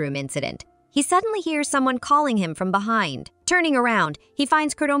classroom incident, he suddenly hears someone calling him from behind. Turning around, he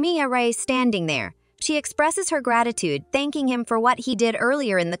finds Kuromiya Rei standing there. She expresses her gratitude, thanking him for what he did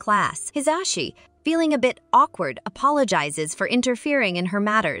earlier in the class. Hisashi, feeling a bit awkward, apologizes for interfering in her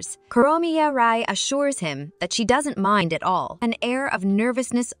matters. Kuromiya Rei assures him that she doesn't mind at all. An air of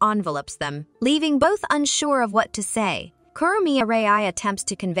nervousness envelops them, leaving both unsure of what to say. Kuromiya Rei attempts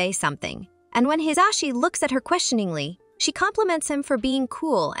to convey something, and when Hisashi looks at her questioningly, she compliments him for being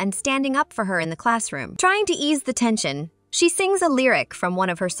cool and standing up for her in the classroom. Trying to ease the tension, she sings a lyric from one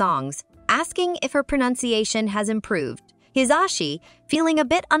of her songs, asking if her pronunciation has improved. Hisashi, feeling a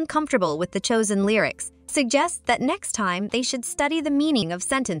bit uncomfortable with the chosen lyrics, suggests that next time they should study the meaning of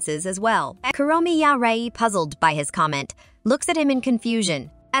sentences as well. Kuromiya Rei, puzzled by his comment, looks at him in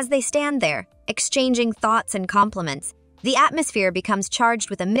confusion. As they stand there, exchanging thoughts and compliments, the atmosphere becomes charged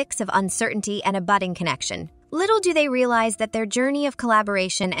with a mix of uncertainty and a budding connection. Little do they realize that their journey of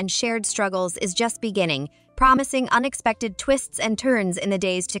collaboration and shared struggles is just beginning, promising unexpected twists and turns in the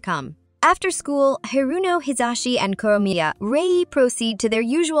days to come. After school, Haruno, Hisashi, and Kuromiya Rei proceed to their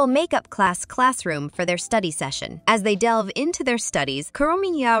usual makeup classroom for their study session. As they delve into their studies,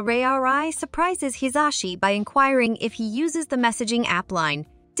 Kuromiya Rei surprises Hisashi by inquiring if he uses the messaging app Line.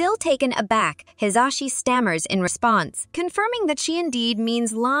 Still taken aback, Hisashi stammers in response, confirming that she indeed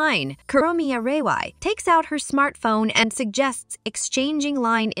means Line. Kuromiya Rei takes out her smartphone and suggests exchanging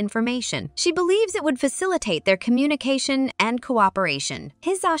Line information. She believes it would facilitate their communication and cooperation.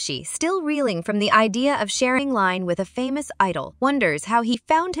 Hisashi, still reeling from the idea of sharing Line with a famous idol, wonders how he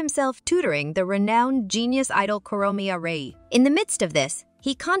found himself tutoring the renowned genius idol Kuromiya Rei. In the midst of this,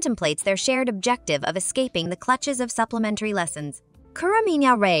 he contemplates their shared objective of escaping the clutches of supplementary lessons.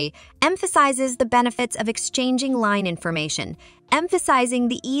 Kuromiya Rei emphasizes the benefits of exchanging Line information, emphasizing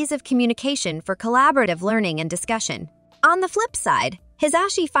the ease of communication for collaborative learning and discussion. On the flip side,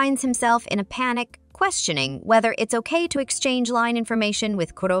 Hisashi finds himself in a panic, questioning whether it's okay to exchange Line information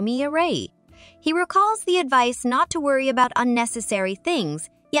with Kuromiya Rei. He recalls the advice not to worry about unnecessary things,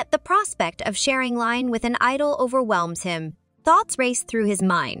 yet the prospect of sharing Line with an idol overwhelms him. Thoughts race through his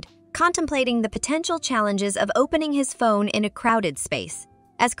mind, contemplating the potential challenges of opening his phone in a crowded space.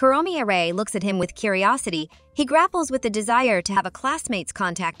 As Kuromiya Rei looks at him with curiosity, he grapples with the desire to have a classmate's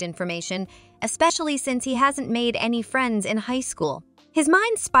contact information, especially since he hasn't made any friends in high school. His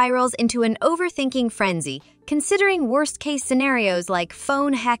mind spirals into an overthinking frenzy, considering worst-case scenarios like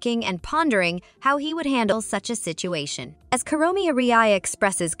phone hacking and pondering how he would handle such a situation. As Kuromiya Rei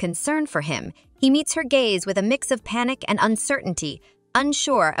expresses concern for him, he meets her gaze with a mix of panic and uncertainty,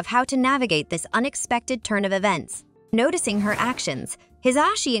 unsure of how to navigate this unexpected turn of events. Noticing her actions,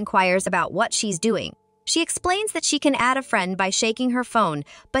 Hisashi inquires about what she's doing. She explains that she can add a friend by shaking her phone,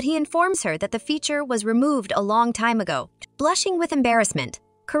 but he informs her that the feature was removed a long time ago. Blushing with embarrassment,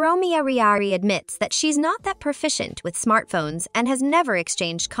 Kuromiya Rei admits that she's not that proficient with smartphones and has never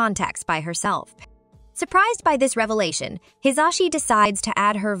exchanged contacts by herself. Surprised by this revelation, Hisashi decides to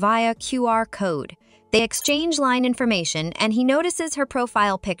add her via QR code. They exchange Line information, and he notices her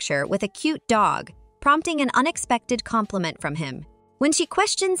profile picture with a cute dog, prompting an unexpected compliment from him. When she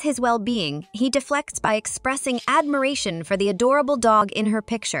questions his well-being, he deflects by expressing admiration for the adorable dog in her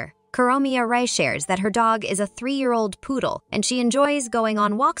picture. Kuromiya Rei shares that her dog is a 3-year-old poodle, and she enjoys going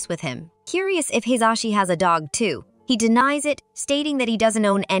on walks with him. Curious if Hisashi has a dog too, he denies it, stating that he doesn't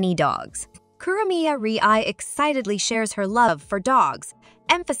own any dogs. Kuromiya Rei excitedly shares her love for dogs,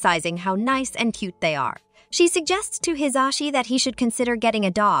 emphasizing how nice and cute they are. She suggests to Hisashi that he should consider getting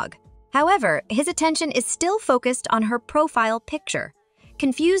a dog. However, his attention is still focused on her profile picture.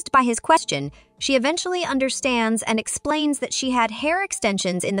 Confused by his question, she eventually understands and explains that she had hair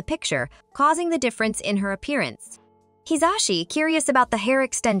extensions in the picture, causing the difference in her appearance. Hisashi, curious about the hair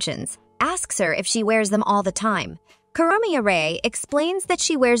extensions, asks her if she wears them all the time. Kuromiya Rei explains that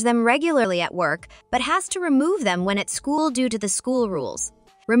she wears them regularly at work, but has to remove them when at school due to the school rules.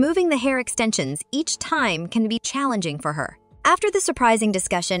 Removing the hair extensions each time can be challenging for her. After the surprising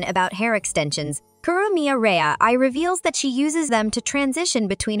discussion about hair extensions, Kuromiya Rei reveals that she uses them to transition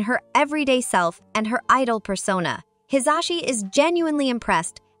between her everyday self and her idol persona. Hisashi is genuinely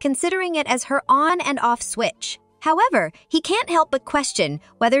impressed, considering it as her on and off switch. However, he can't help but question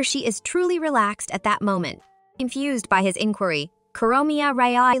whether she is truly relaxed at that moment. Confused by his inquiry, Kuromiya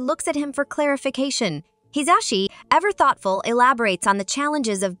Rei looks at him for clarification. Hisashi, ever thoughtful, elaborates on the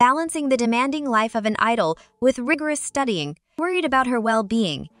challenges of balancing the demanding life of an idol with rigorous studying. Worried about her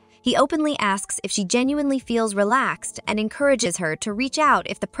well-being, he openly asks if she genuinely feels relaxed and encourages her to reach out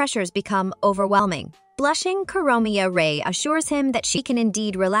if the pressures become overwhelming. Blushing, Kuromiya Rei assures him that she can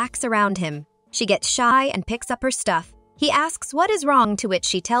indeed relax around him. She gets shy and picks up her stuff. He asks what is wrong, to which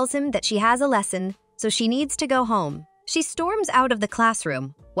she tells him that she has a lesson, so she needs to go home. She storms out of the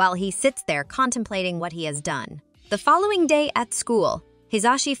classroom, while he sits there contemplating what he has done. The following day at school,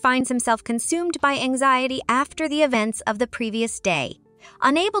 Hisashi finds himself consumed by anxiety after the events of the previous day.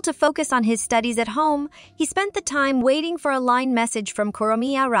 Unable to focus on his studies at home, he spent the time waiting for a line message from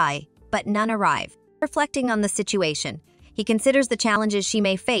Kuromiya Rei, but none arrived. Reflecting on the situation, he considers the challenges she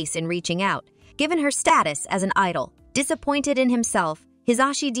may face in reaching out, given her status as an idol. Disappointed in himself,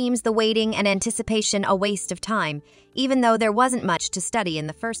 Hisashi deems the waiting and anticipation a waste of time, even though there wasn't much to study in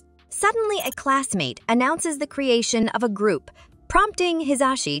the first. Suddenly, a classmate announces the creation of a group, prompting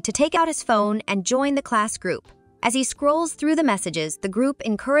Hisashi to take out his phone and join the class group. As he scrolls through the messages, the group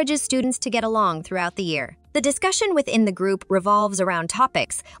encourages students to get along throughout the year. The discussion within the group revolves around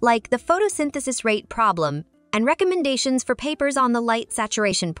topics like the photosynthesis rate problem and recommendations for papers on the light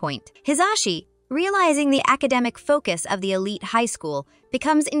saturation point. Hisashi, realizing the academic focus of the elite high school,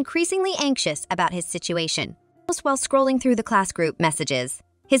 becomes increasingly anxious about his situation. While scrolling through the class group messages,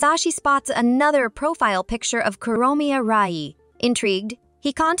 Hisashi spots another profile picture of Kuromiya Rei. Intrigued,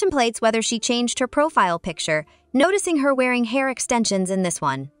 he contemplates whether she changed her profile picture, noticing her wearing hair extensions in this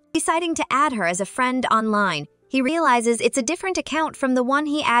one. Deciding to add her as a friend online, he realizes it's a different account from the one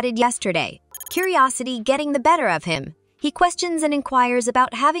he added yesterday. Curiosity getting the better of him, he questions and inquires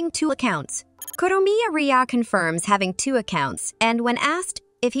about having two accounts. Kuromiya Rei confirms having two accounts, and when asked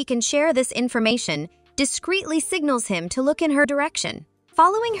if he can share this information, discreetly signals him to look in her direction.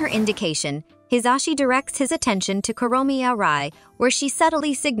 Following her indication, Hisashi directs his attention to Kuromiya Rei, where she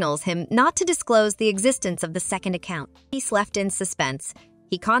subtly signals him not to disclose the existence of the second account. He's left in suspense.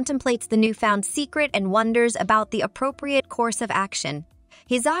 He contemplates the newfound secret and wonders about the appropriate course of action.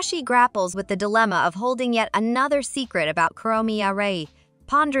 Hisashi grapples with the dilemma of holding yet another secret about Kuromiya Rei,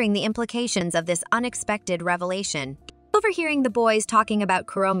 pondering the implications of this unexpected revelation. Overhearing the boys talking about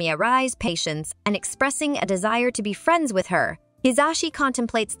Kuromiya Rei's patience and expressing a desire to be friends with her, Hisashi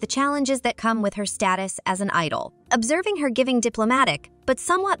contemplates the challenges that come with her status as an idol. Observing her giving diplomatic, but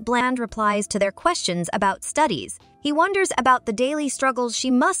somewhat bland replies to their questions about studies, he wonders about the daily struggles she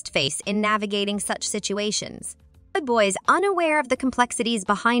must face in navigating such situations. The boys, unaware of the complexities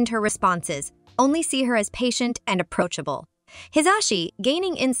behind her responses, only see her as patient and approachable. Hisashi,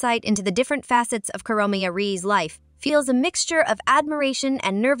 gaining insight into the different facets of Kuromiya Rei's life, feels a mixture of admiration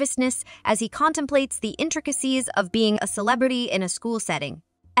and nervousness as he contemplates the intricacies of being a celebrity in a school setting.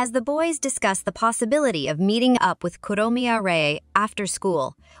 As the boys discuss the possibility of meeting up with Kuromiya Rei after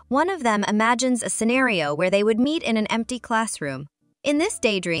school, one of them imagines a scenario where they would meet in an empty classroom. In this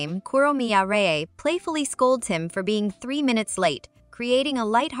daydream, Kuromiya Rei playfully scolds him for being 3 minutes late, creating a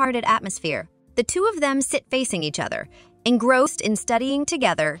lighthearted atmosphere. The two of them sit facing each other, engrossed in studying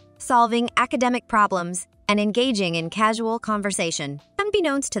together, solving academic problems, and engaging in casual conversation.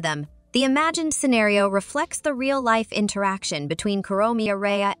 Unbeknownst to them, the imagined scenario reflects the real-life interaction between Kuromiya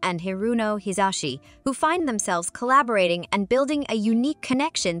Rei and Hiruno Hisashi, who find themselves collaborating and building a unique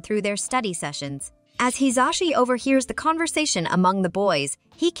connection through their study sessions. As Hisashi overhears the conversation among the boys,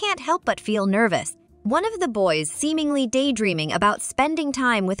 he can't help but feel nervous. One of the boys, seemingly daydreaming about spending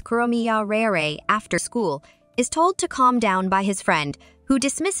time with Kuromiya Rei after school, is told to calm down by his friend, who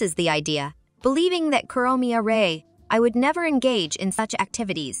dismisses the idea, believing that Kuromiya Rei would never engage in such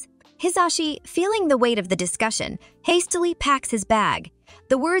activities. Hisashi, feeling the weight of the discussion, hastily packs his bag,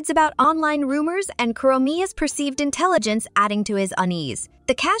 the words about online rumors and Kuromiya's perceived intelligence adding to his unease.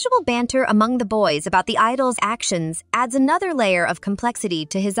 The casual banter among the boys about the idol's actions adds another layer of complexity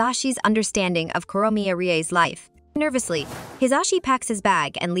to Hisashi's understanding of Kuromiya Rei's life. Nervously, Hisashi packs his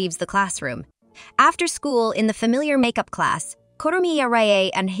bag and leaves the classroom. After school, in the familiar makeup class, Kuromiya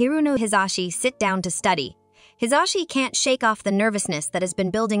Rei and Hiruno Hisashi sit down to study. Hisashi can't shake off the nervousness that has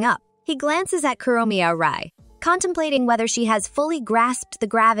been building up. He glances at Kuromiya Rei, contemplating whether she has fully grasped the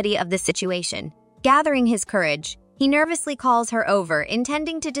gravity of the situation. Gathering his courage, He nervously calls her over,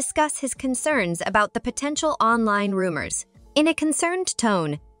 intending to discuss his concerns about the potential online rumors. In a concerned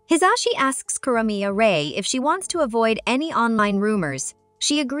tone, Hisashi asks Kuromiya Rei if she wants to avoid any online rumors.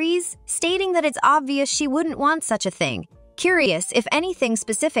 She agrees, stating that it's obvious she wouldn't want such a thing. Curious if anything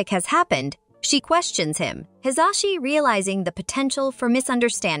specific has happened, she questions him. Hisashi, realizing the potential for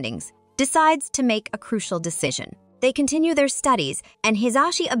misunderstandings, decides to make a crucial decision. They continue their studies, and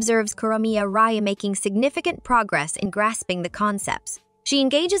Hisashi observes Kuromiya Rei making significant progress in grasping the concepts. She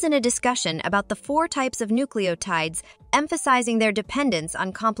engages in a discussion about the 4 types of nucleotides, emphasizing their dependence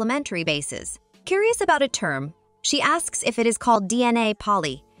on complementary bases. Curious about a term, she asks if it is called DNA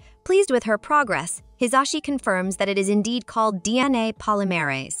poly. Pleased with her progress, Hisashi confirms that it is indeed called DNA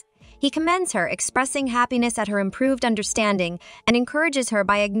polymerase. He commends her, expressing happiness at her improved understanding, and encourages her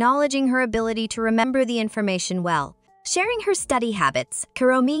by acknowledging her ability to remember the information well. Sharing her study habits,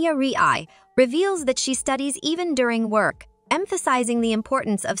 Kuromiya Rei reveals that she studies even during work, emphasizing the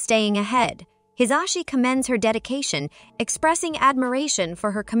importance of staying ahead. Hisashi commends her dedication, expressing admiration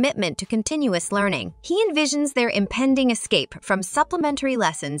for her commitment to continuous learning. He envisions their impending escape from supplementary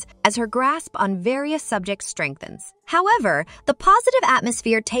lessons as her grasp on various subjects strengthens. However, the positive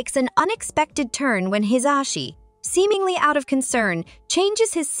atmosphere takes an unexpected turn when Hisashi, seemingly out of concern,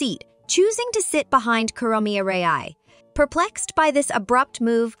 changes his seat, choosing to sit behind Kuromiya Rei. Perplexed by this abrupt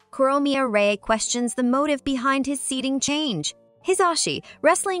move, Kuromiya Rei questions the motive behind his seating change. Hisashi,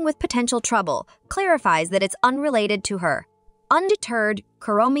 wrestling with potential trouble, clarifies that it's unrelated to her. Undeterred,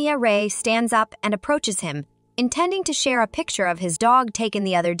 Kuromiya Rei stands up and approaches him, intending to share a picture of his dog taken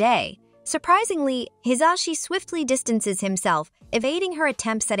the other day. Surprisingly, Hisashi swiftly distances himself, evading her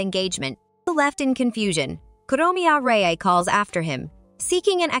attempts at engagement. Left in confusion, Kuromiya Rei calls after him,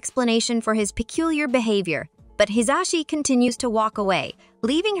 seeking an explanation for his peculiar behavior. But Hisashi continues to walk away,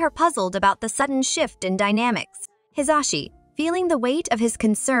 leaving her puzzled about the sudden shift in dynamics. Hisashi, feeling the weight of his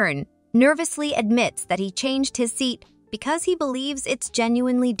concern, nervously admits that he changed his seat because he believes it's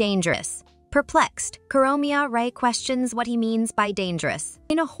genuinely dangerous. Perplexed, Kuromiya Rei questions what he means by dangerous.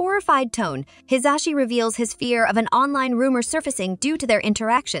 In a horrified tone, Hisashi reveals his fear of an online rumor surfacing due to their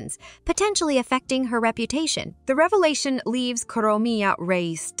interactions, potentially affecting her reputation. The revelation leaves Kuromiya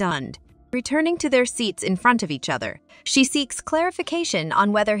Rei stunned. Returning to their seats in front of each other, she seeks clarification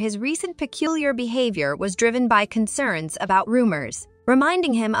on whether his recent peculiar behavior was driven by concerns about rumors.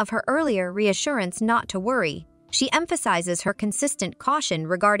 Reminding him of her earlier reassurance not to worry, she emphasizes her consistent caution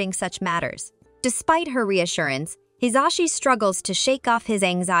regarding such matters. Despite her reassurance, Hisashi struggles to shake off his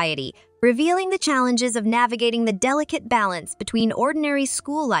anxiety, revealing the challenges of navigating the delicate balance between ordinary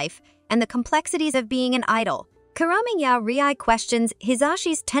school life and the complexities of being an idol. Kuromiya Rei questions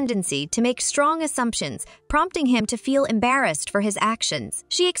Hisashi's tendency to make strong assumptions, prompting him to feel embarrassed for his actions.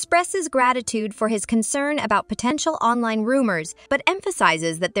 She expresses gratitude for his concern about potential online rumors, but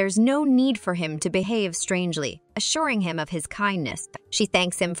emphasizes that there's no need for him to behave strangely, assuring him of his kindness. She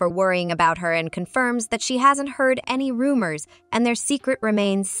thanks him for worrying about her and confirms that she hasn't heard any rumors and their secret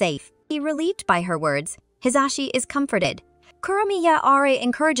remains safe. Relieved by her words, Hisashi is comforted. Kuromiya Rei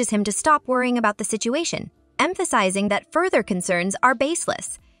encourages him to stop worrying about the situation, emphasizing that further concerns are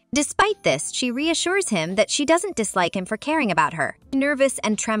baseless. Despite this, she reassures him that she doesn't dislike him for caring about her. Nervous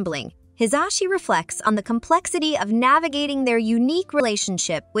and trembling, Hisashi reflects on the complexity of navigating their unique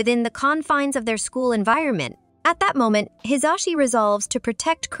relationship within the confines of their school environment. At that moment, Hisashi resolves to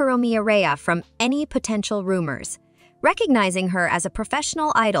protect Kuromiya Rei from any potential rumors. Recognizing her as a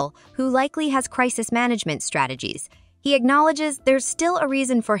professional idol who likely has crisis management strategies, he acknowledges there's still a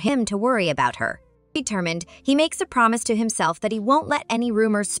reason for him to worry about her. Determined, he makes a promise to himself that he won't let any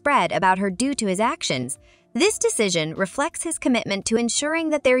rumors spread about her due to his actions. This decision reflects his commitment to ensuring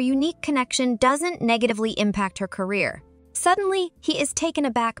that their unique connection doesn't negatively impact her career. Suddenly, he is taken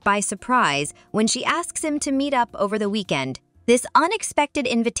aback by surprise when she asks him to meet up over the weekend. This unexpected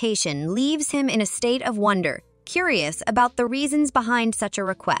invitation leaves him in a state of wonder, curious about the reasons behind such a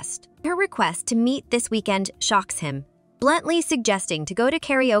request. Her request to meet this weekend shocks him. Bluntly suggesting to go to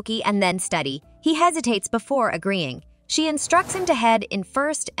karaoke and then study, he hesitates before agreeing. She instructs him to head in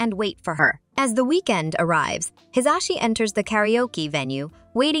first and wait for her. As the weekend arrives, Hisashi enters the karaoke venue,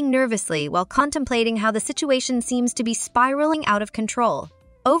 waiting nervously while contemplating how the situation seems to be spiraling out of control.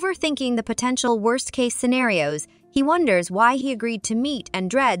 Overthinking the potential worst-case scenarios, he wonders why he agreed to meet and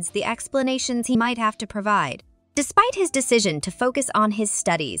dreads the explanations he might have to provide. Despite his decision to focus on his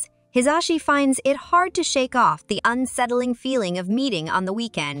studies, Hisashi finds it hard to shake off the unsettling feeling of meeting on the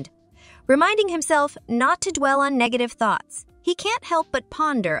weekend. Reminding himself not to dwell on negative thoughts, he can't help but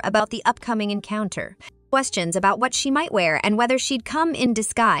ponder about the upcoming encounter. Questions about what she might wear and whether she'd come in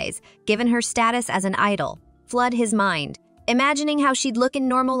disguise, given her status as an idol, flood his mind. Imagining how she'd look in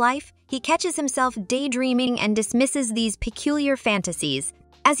normal life, he catches himself daydreaming and dismisses these peculiar fantasies.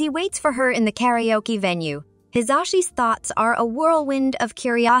 As he waits for her in the karaoke venue, Hisashi's thoughts are a whirlwind of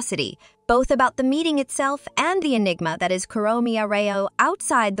curiosity, both about the meeting itself and the enigma that is Kuromiya Reo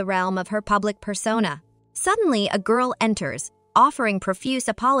outside the realm of her public persona. Suddenly, a girl enters, offering profuse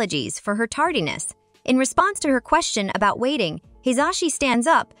apologies for her tardiness. In response to her question about waiting, Hisashi stands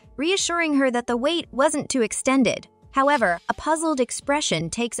up, reassuring her that the wait wasn't too extended. However, a puzzled expression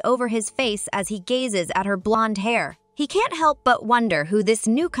takes over his face as he gazes at her blonde hair. He can't help but wonder who this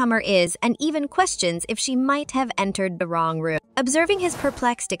newcomer is and even questions if she might have entered the wrong room. Observing his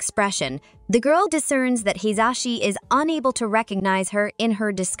perplexed expression, the girl discerns that Hisashi is unable to recognize her in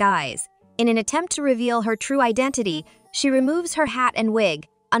her disguise. In an attempt to reveal her true identity, she removes her hat and wig,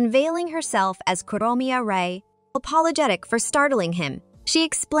 unveiling herself as Kuromiya Rei. Apologetic for startling him, she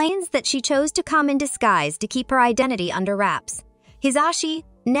explains that she chose to come in disguise to keep her identity under wraps. Hisashi,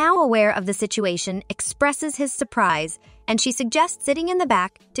 now aware of the situation, expresses his surprise, and she suggests sitting in the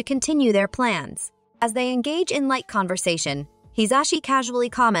back to continue their plans. As they engage in light conversation, Hisashi casually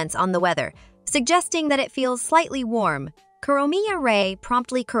comments on the weather, suggesting that it feels slightly warm. Kuromiya Rei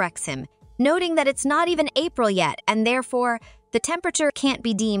promptly corrects him, noting that it's not even April yet and therefore the temperature can't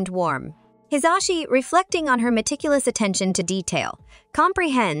be deemed warm. Hisashi, reflecting on her meticulous attention to detail,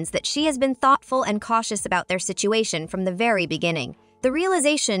 comprehends that she has been thoughtful and cautious about their situation from the very beginning. The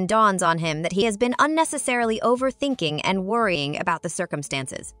realization dawns on him that he has been unnecessarily overthinking and worrying about the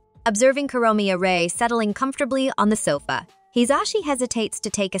circumstances. Observing Kuromiya Rei settling comfortably on the sofa, Hisashi hesitates to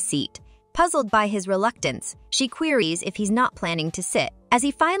take a seat. Puzzled by his reluctance, she queries if he's not planning to sit. As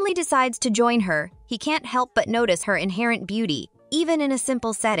he finally decides to join her, he can't help but notice her inherent beauty, even in a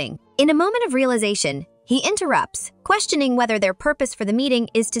simple setting. In a moment of realization, he interrupts, questioning whether their purpose for the meeting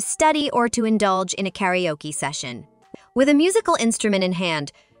is to study or to indulge in a karaoke session. With a musical instrument in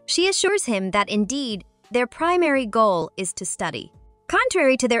hand, she assures him that indeed, their primary goal is to study.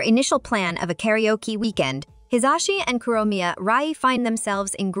 Contrary to their initial plan of a karaoke weekend, Hisashi and Kuromiya Rei find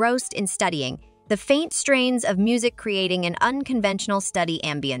themselves engrossed in studying, the faint strains of music creating an unconventional study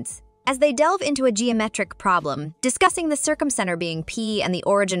ambience. As they delve into a geometric problem, discussing the circumcenter being P and the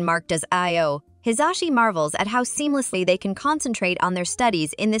origin marked as IO, Hisashi marvels at how seamlessly they can concentrate on their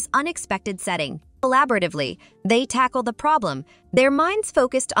studies in this unexpected setting. Collaboratively, they tackle the problem, their minds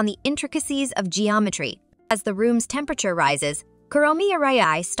focused on the intricacies of geometry. As the room's temperature rises, Kuromiya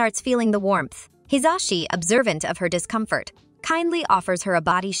Rei starts feeling the warmth. Hisashi, observant of her discomfort, kindly offers her a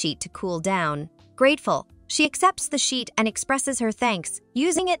body sheet to cool down. Grateful, she accepts the sheet and expresses her thanks,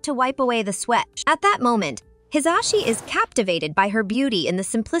 using it to wipe away the sweat. At that moment, Hisashi is captivated by her beauty in the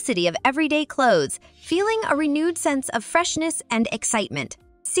simplicity of everyday clothes, feeling a renewed sense of freshness and excitement.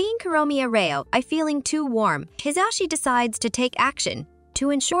 Seeing Kuromiya Rei feeling too warm, Hisashi decides to take action to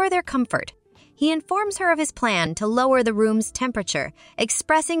ensure their comfort. He informs her of his plan to lower the room's temperature,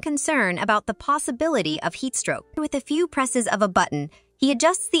 expressing concern about the possibility of heat stroke. With a few presses of a button, he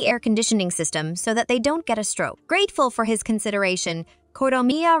adjusts the air conditioning system so that they don't get a stroke. Grateful for his consideration,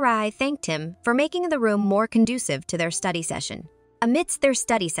 Kuromiya Rei thanked him for making the room more conducive to their study session. Amidst their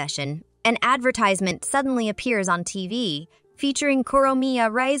study session, an advertisement suddenly appears on TV, featuring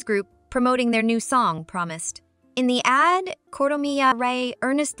Kuromiya Rei's group promoting their new song, Promised. In the ad, Kuromiya Rei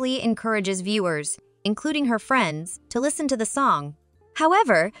earnestly encourages viewers, including her friends, to listen to the song.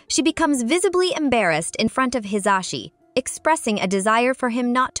 However, she becomes visibly embarrassed in front of Hisashi, expressing a desire for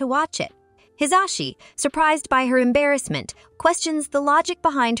him not to watch it. Hisashi, surprised by her embarrassment, questions the logic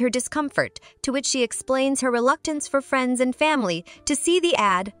behind her discomfort, to which she explains her reluctance for friends and family to see the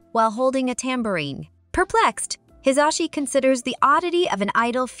ad while holding a tambourine. Perplexed, Hisashi considers the oddity of an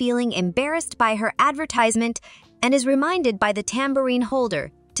idol feeling embarrassed by her advertisement and is reminded by the tambourine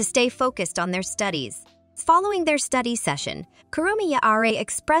holder to stay focused on their studies. Following their study session, Kuromiya Rei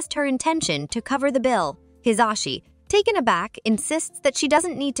expressed her intention to cover the bill. Hisashi, taken aback, insists that she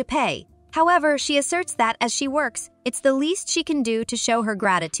doesn't need to pay. However, she asserts that as she works, it's the least she can do to show her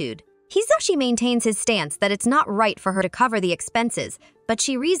gratitude. Hisashi maintains his stance that it's not right for her to cover the expenses, but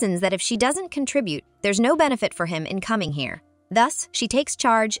she reasons that if she doesn't contribute, there's no benefit for him in coming here. Thus, she takes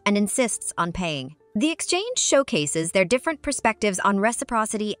charge and insists on paying. The exchange showcases their different perspectives on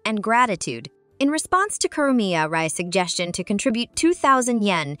reciprocity and gratitude. In response to Kuromiya Rei's suggestion to contribute 2,000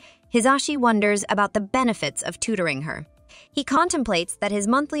 yen, Hisashi wonders about the benefits of tutoring her. He contemplates that his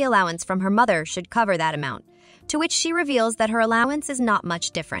monthly allowance from her mother should cover that amount, to which she reveals that her allowance is not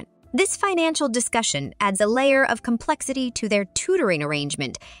much different. This financial discussion adds a layer of complexity to their tutoring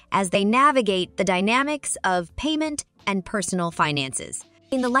arrangement as they navigate the dynamics of payment and personal finances.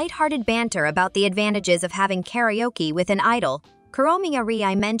 In the lighthearted banter about the advantages of having karaoke with an idol, Kuromiya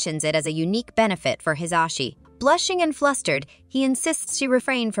Rie mentions it as a unique benefit for Hisashi. Blushing and flustered, he insists she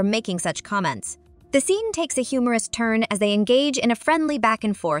refrain from making such comments. The scene takes a humorous turn as they engage in a friendly back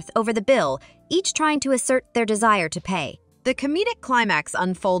and forth over the bill, each trying to assert their desire to pay. The comedic climax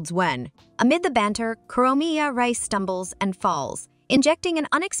unfolds when, amid the banter, Kuromiya Rie stumbles and falls, injecting an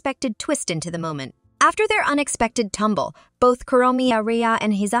unexpected twist into the moment. After their unexpected tumble, both Kuromiya Rie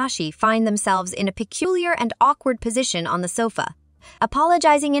and Hisashi find themselves in a peculiar and awkward position on the sofa.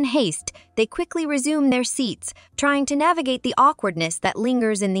 Apologizing in haste, they quickly resume their seats, trying to navigate the awkwardness that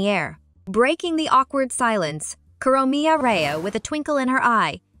lingers in the air. Breaking the awkward silence, Kuromiya Rie, with a twinkle in her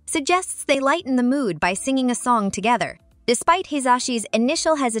eye, suggests they lighten the mood by singing a song together. Despite Hisashi's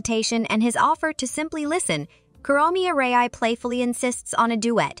initial hesitation and his offer to simply listen, Kuromiya Rie playfully insists on a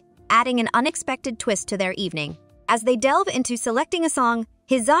duet, adding an unexpected twist to their evening. As they delve into selecting a song,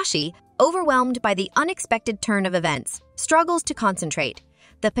 Hisashi, overwhelmed by the unexpected turn of events, struggles to concentrate.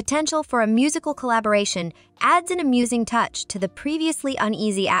 The potential for a musical collaboration adds an amusing touch to the previously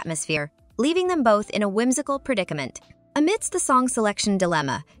uneasy atmosphere, leaving them both in a whimsical predicament. Amidst the song selection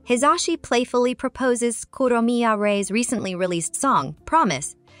dilemma, Hisashi playfully proposes Kuromiya Rie's recently released song,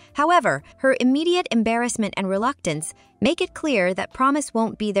 Promise. However, her immediate embarrassment and reluctance make it clear that Promise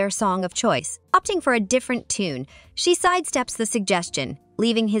won't be their song of choice. Opting for a different tune, she sidesteps the suggestion,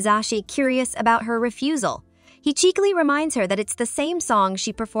 leaving Hisashi curious about her refusal. He cheekily reminds her that it's the same song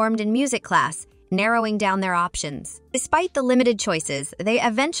she performed in music class, narrowing down their options. Despite the limited choices, they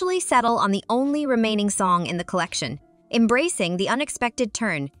eventually settle on the only remaining song in the collection. Embracing the unexpected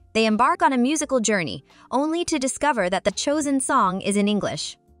turn, they embark on a musical journey, only to discover that the chosen song is in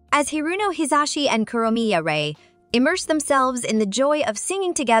English. As Hiruno Hisashi and Kuromiya Rie immerse themselves in the joy of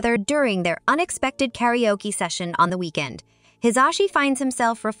singing together during their unexpected karaoke session on the weekend, Hisashi finds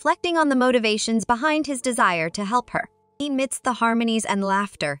himself reflecting on the motivations behind his desire to help her. Amidst the harmonies and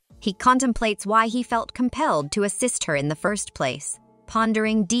laughter, he contemplates why he felt compelled to assist her in the first place.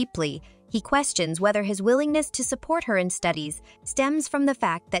 Pondering deeply, he questions whether his willingness to support her in studies stems from the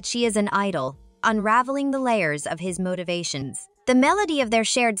fact that she is an idol, unraveling the layers of his motivations. The melody of their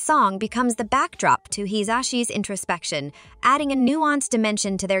shared song becomes the backdrop to Hisashi's introspection, adding a nuanced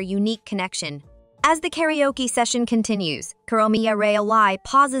dimension to their unique connection. As the karaoke session continues, Kuromiya Rie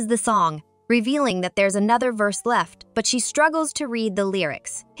pauses the song, revealing that there's another verse left, but she struggles to read the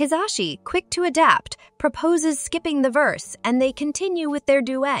lyrics. Hisashi, quick to adapt, proposes skipping the verse, and they continue with their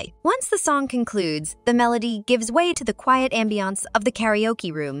duet. Once the song concludes, the melody gives way to the quiet ambiance of the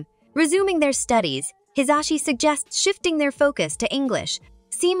karaoke room. Resuming their studies, Hisashi suggests shifting their focus to English,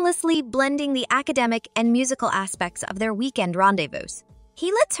 seamlessly blending the academic and musical aspects of their weekend rendezvous.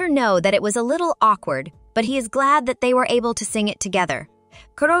 He lets her know that it was a little awkward, but he is glad that they were able to sing it together.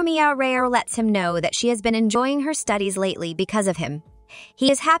 Kuromiya Rie lets him know that she has been enjoying her studies lately because of him.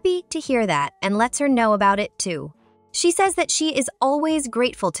 He is happy to hear that and lets her know about it too. She says that she is always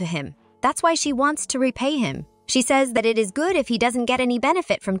grateful to him. That's why she wants to repay him. She says that it is good if he doesn't get any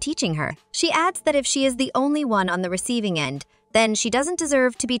benefit from teaching her. She adds that if she is the only one on the receiving end, then she doesn't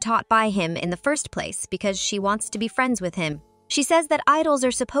deserve to be taught by him in the first place because she wants to be friends with him. She says that idols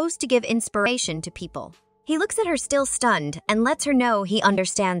are supposed to give inspiration to people. He looks at her still stunned and lets her know he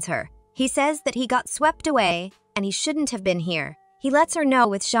understands her. He says that he got swept away and he shouldn't have been here. He lets her know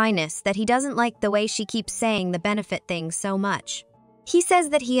with shyness that he doesn't like the way she keeps saying the benefit thing so much. He says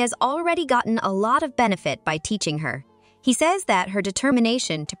that he has already gotten a lot of benefit by teaching her. He says that her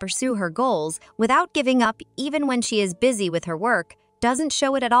determination to pursue her goals without giving up even when she is busy with her work doesn't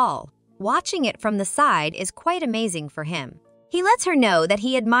show it at all. Watching it from the side is quite amazing for him. He lets her know that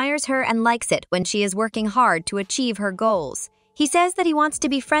he admires her and likes it when she is working hard to achieve her goals. He says that he wants to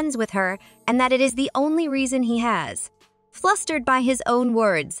be friends with her and that it is the only reason he has. Flustered by his own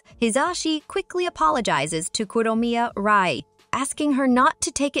words, Hisashi quickly apologizes to Kuromiya Rie, asking her not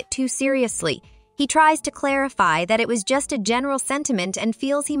to take it too seriously. He tries to clarify that it was just a general sentiment and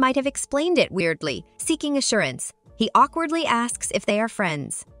feels he might have explained it weirdly. Seeking assurance, he awkwardly asks if they are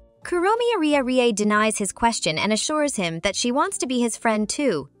friends. Kuromiya Rie denies his question and assures him that she wants to be his friend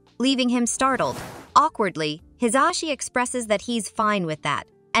too, leaving him startled. Awkwardly, Hisashi expresses that he's fine with that,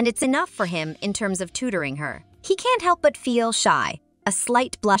 and it's enough for him in terms of tutoring her. He can't help but feel shy, a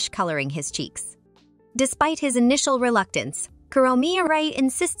slight blush coloring his cheeks. Despite his initial reluctance, Kuromiya Rie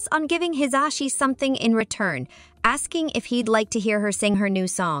insists on giving Hisashi something in return, asking if he'd like to hear her sing her new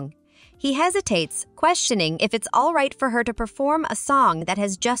song. He hesitates, questioning if it's all right for her to perform a song that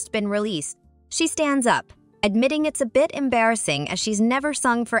has just been released. She stands up, admitting it's a bit embarrassing as she's never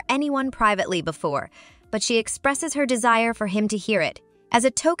sung for anyone privately before, but she expresses her desire for him to hear it. As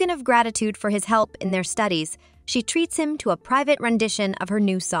a token of gratitude for his help in their studies, she treats him to a private rendition of her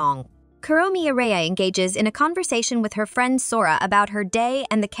new song. Kuromiya Rei engages in a conversation with her friend Sora about her day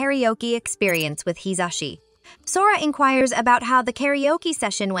and the karaoke experience with Hisashi. Sora inquires about how the karaoke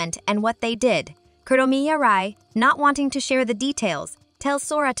session went and what they did. Kuromiya Rei, not wanting to share the details, tells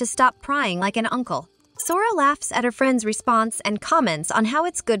Sora to stop prying like an uncle. Sora laughs at her friend's response and comments on how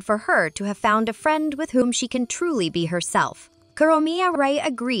it's good for her to have found a friend with whom she can truly be herself. Kuromiya Rei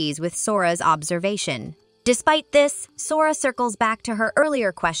agrees with Sora's observation. Despite this, Sora circles back to her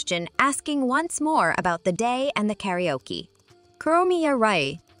earlier question, asking once more about the day and the karaoke. Kuromiya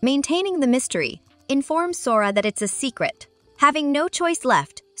Rei, maintaining the mystery, informs Sora that it's a secret. Having no choice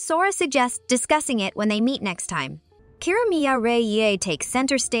left, Sora suggests discussing it when they meet next time. Kuromiya Rei takes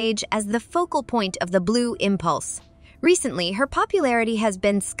center stage as the focal point of the Blue Impulse. Recently, her popularity has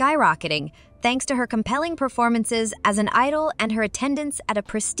been skyrocketing thanks to her compelling performances as an idol and her attendance at a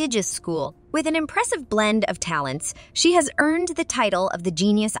prestigious school. With an impressive blend of talents, she has earned the title of the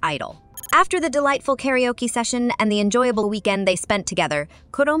Genius Idol. After the delightful karaoke session and the enjoyable weekend they spent together,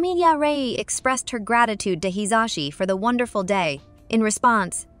 Kuromiya Rei expressed her gratitude to Hisashi for the wonderful day. In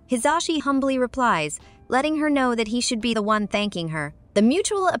response, Hisashi humbly replies, letting her know that he should be the one thanking her. The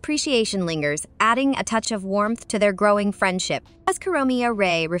mutual appreciation lingers, adding a touch of warmth to their growing friendship. As Kuromiya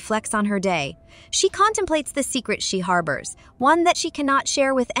Rei reflects on her day, she contemplates the secret she harbors, one that she cannot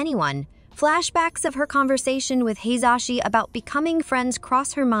share with anyone. Flashbacks of her conversation with Hisashi about becoming friends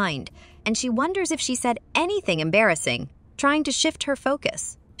cross her mind, and she wonders if she said anything embarrassing, trying to shift her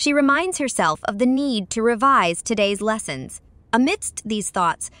focus. She reminds herself of the need to revise today's lessons. Amidst these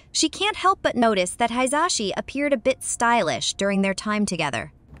thoughts, she can't help but notice that Hisashi appeared a bit stylish during their time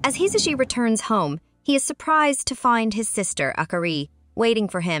together. As Hisashi returns home, he is surprised to find his sister, Akari, waiting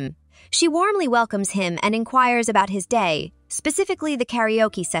for him. She warmly welcomes him and inquires about his day, specifically the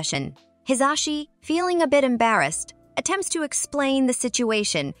karaoke session. Hisashi, feeling a bit embarrassed, attempts to explain the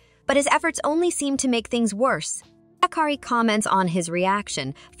situation, but his efforts only seem to make things worse. Akari comments on his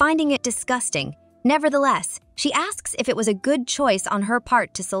reaction, finding it disgusting. Nevertheless, she asks if it was a good choice on her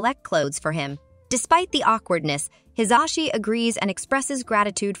part to select clothes for him. Despite the awkwardness, Hisashi agrees and expresses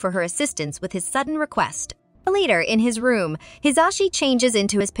gratitude for her assistance with his sudden request. Later, in his room, Hisashi changes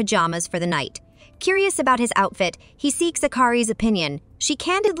into his pajamas for the night. Curious about his outfit, he seeks Akari's opinion. She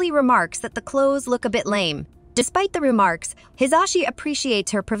candidly remarks that the clothes look a bit lame. Despite the remarks, Hisashi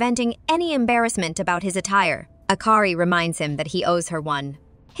appreciates her preventing any embarrassment about his attire. Akari reminds him that he owes her one.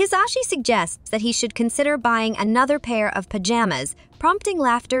 Hisashi suggests that he should consider buying another pair of pajamas, prompting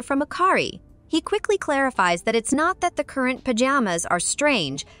laughter from Akari. He quickly clarifies that it's not that the current pajamas are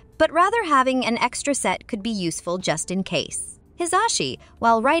strange, but rather having an extra set could be useful just in case. Hisashi,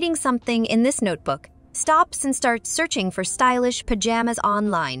 while writing something in this notebook, stops and starts searching for stylish pajamas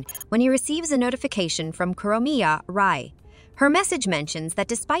online when he receives a notification from Kuromiya Rei. Her message mentions that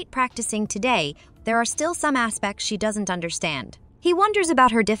despite practicing today, there are still some aspects she doesn't understand. He wonders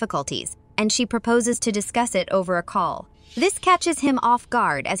about her difficulties, and she proposes to discuss it over a call. This catches him off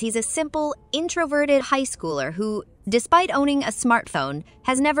guard as he's a simple, introverted high schooler who, despite owning a smartphone,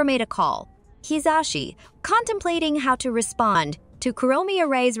 has never made a call. Hisashi, contemplating how to respond to Kuromiya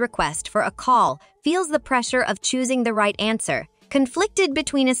Rei's request for a call, feels the pressure of choosing the right answer. Conflicted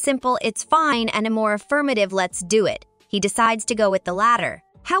between a simple "it's fine" and a more affirmative "let's do it," he decides to go with the latter.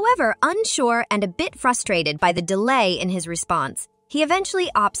 However, unsure and a bit frustrated by the delay in his response, he eventually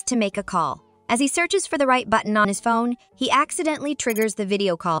opts to make a call. As he searches for the right button on his phone, he accidentally triggers the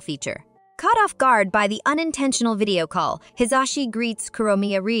video call feature. Caught off guard by the unintentional video call, Hisashi greets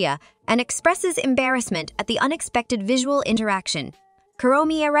Kuromiya Rei and expresses embarrassment at the unexpected visual interaction.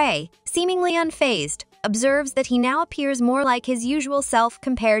 Kuromiya Rei, seemingly unfazed, observes that he now appears more like his usual self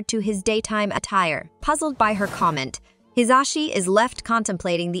compared to his daytime attire. Puzzled by her comment, Hisashi is left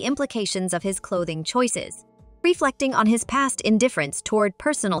contemplating the implications of his clothing choices. Reflecting on his past indifference toward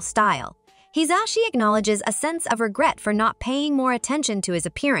personal style, Hisashi acknowledges a sense of regret for not paying more attention to his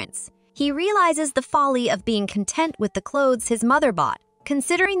appearance. He realizes the folly of being content with the clothes his mother bought,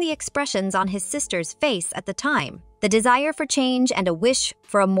 considering the expressions on his sister's face at the time. The desire for change and a wish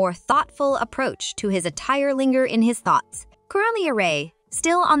for a more thoughtful approach to his attire linger in his thoughts. Kuromiya Rei,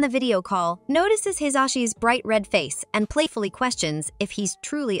 still on the video call, notices Hisashi's bright red face and playfully questions if he's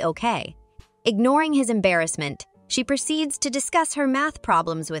truly okay. Ignoring his embarrassment, she proceeds to discuss her math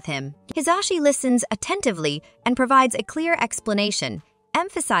problems with him. Hisashi listens attentively and provides a clear explanation,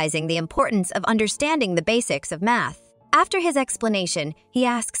 emphasizing the importance of understanding the basics of math. After his explanation, he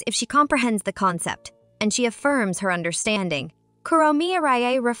asks if she comprehends the concept, and she affirms her understanding. Kuromiya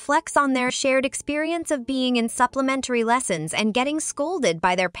Rai reflects on their shared experience of being in supplementary lessons and getting scolded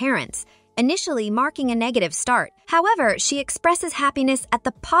by their parents, initially marking a negative start. However, she expresses happiness at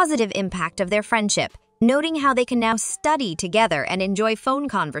the positive impact of their friendship, noting how they can now study together and enjoy phone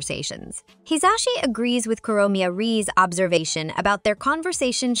conversations. Hisashi agrees with Kuromiya Ri's observation about their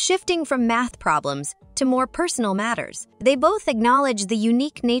conversation shifting from math problems to more personal matters. They both acknowledge the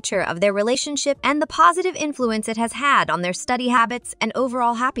unique nature of their relationship and the positive influence it has had on their study habits and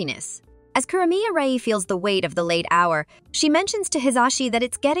overall happiness. As Kuromiya Rai feels the weight of the late hour, she mentions to Hisashi that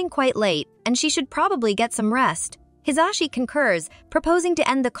it's getting quite late and she should probably get some rest. Hisashi concurs, proposing to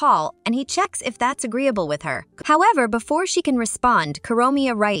end the call, and he checks if that's agreeable with her. However, before she can respond,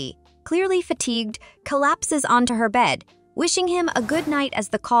 Kuromiya Rai, clearly fatigued, collapses onto her bed, wishing him a good night as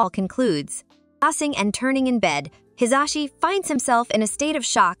the call concludes. Tossing and turning in bed, Hisashi finds himself in a state of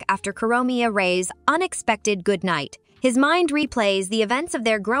shock after Kuromiya Rai's unexpected good night. His mind replays the events of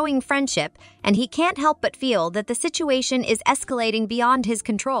their growing friendship, and he can't help but feel that the situation is escalating beyond his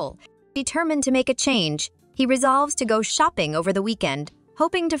control. Determined to make a change, he resolves to go shopping over the weekend,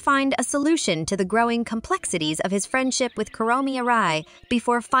 hoping to find a solution to the growing complexities of his friendship with Kuromiya Rai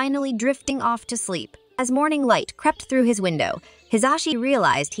before finally drifting off to sleep. As morning light crept through his window, Hisashi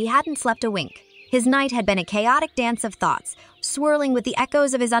realized he hadn't slept a wink. His night had been a chaotic dance of thoughts, swirling with the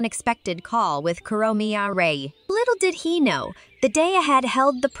echoes of his unexpected call with Kuromiya Rai. Little did he know, the day ahead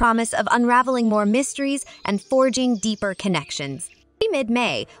held the promise of unraveling more mysteries and forging deeper connections.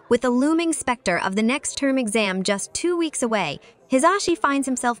 Mid-May, with the looming specter of the next term exam just 2 weeks away, Hisashi finds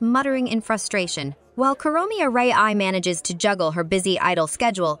himself muttering in frustration, while Kuromiya Rai manages to juggle her busy idle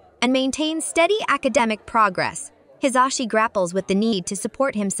schedule and maintain steady academic progress. Hisashi grapples with the need to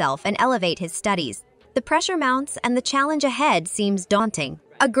support himself and elevate his studies. The pressure mounts and the challenge ahead seems daunting.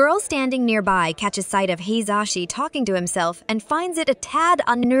 A girl standing nearby catches sight of Hisashi talking to himself and finds it a tad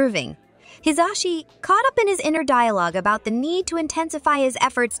unnerving. Hisashi, caught up in his inner dialogue about the need to intensify his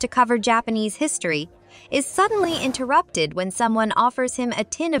efforts to cover Japanese history, is suddenly interrupted when someone offers him a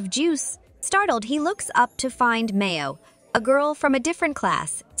tin of juice. Startled, he looks up to find Mayo, a girl from a different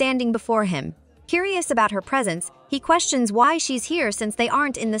class, standing before him. Curious about her presence, he questions why she's here since they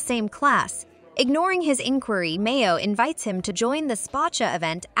aren't in the same class. Ignoring his inquiry, Mayo invites him to join the Spacha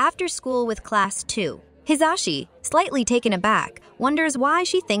event after school with Class 2. Hisashi, slightly taken aback, wonders why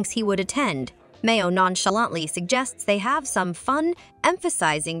she thinks he would attend. Mayo nonchalantly suggests they have some fun,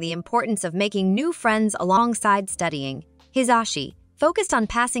 emphasizing the importance of making new friends alongside studying. Hisashi, focused on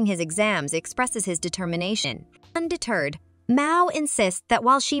passing his exams, expresses his determination. Undeterred, Mao insists that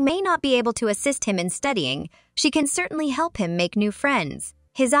while she may not be able to assist him in studying, she can certainly help him make new friends.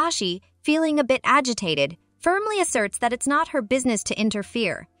 Hisashi, feeling a bit agitated, firmly asserts that it's not her business to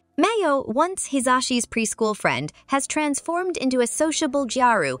interfere. Mayo, once Hisashi's preschool friend, has transformed into a sociable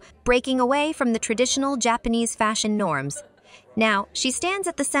gyaru, breaking away from the traditional Japanese fashion norms. Now, she stands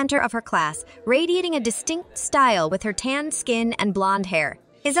at the center of her class, radiating a distinct style with her tanned skin and blonde hair.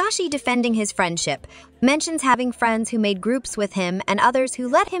 Hisashi, defending his friendship, mentions having friends who made groups with him and others who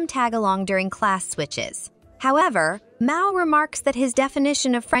let him tag along during class switches. However, Mao remarks that his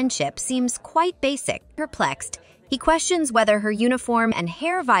definition of friendship seems quite basic. Perplexed, he questions whether her uniform and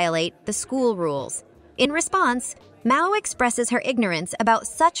hair violate the school rules. In response, Mao expresses her ignorance about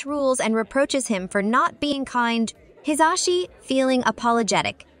such rules and reproaches him for not being kind. Hisashi, feeling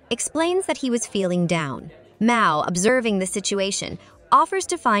apologetic, explains that he was feeling down. Mao, observing the situation, offers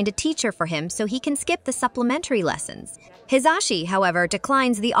to find a teacher for him so he can skip the supplementary lessons. Hisashi, however,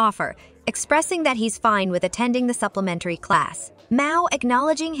 declines the offer, expressing that he's fine with attending the supplementary class. Mao,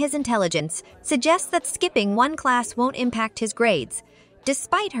 acknowledging his intelligence, suggests that skipping one class won't impact his grades.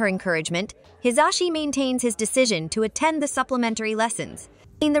 Despite her encouragement, Hisashi maintains his decision to attend the supplementary lessons.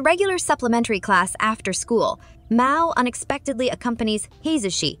 In the regular supplementary class after school, Mao unexpectedly accompanies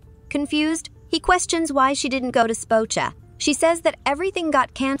Hisashi. Confused, he questions why she didn't go to Spocha. She says that everything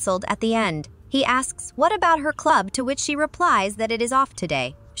got cancelled at the end. He asks what about her club, to which she replies that it is off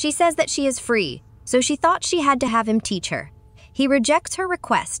today. She says that she is free, so she thought she had to have him teach her. He rejects her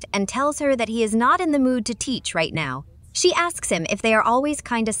request and tells her that he is not in the mood to teach right now. She asks him if they are always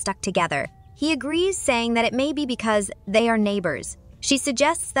kinda stuck together. He agrees, saying that it may be because they are neighbors. She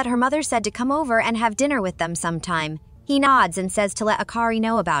suggests that her mother said to come over and have dinner with them sometime. He nods and says to let Akari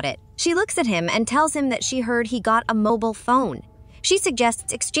know about it. She looks at him and tells him that she heard he got a mobile phone. She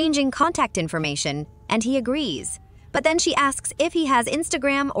suggests exchanging contact information, and he agrees. But then she asks if he has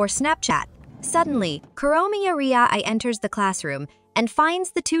Instagram or Snapchat. Suddenly, Kuromiya Rai enters the classroom and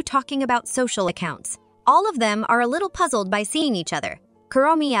finds the two talking about social accounts. All of them are a little puzzled by seeing each other.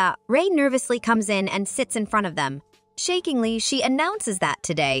 Kuromiya Rai nervously comes in and sits in front of them. Shakingly, she announces that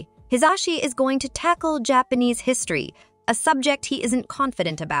today, Hisashi is going to tackle Japanese history, a subject he isn't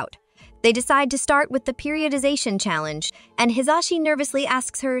confident about. They decide to start with the periodization challenge, and Hisashi nervously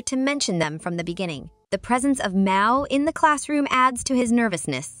asks her to mention them from the beginning. The presence of Mao in the classroom adds to his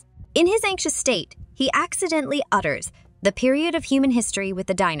nervousness. In his anxious state, he accidentally utters the period of human history with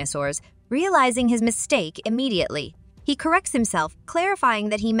the dinosaurs, realizing his mistake immediately. He corrects himself, clarifying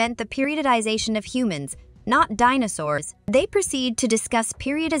that he meant the periodization of humans, not dinosaurs. They proceed to discuss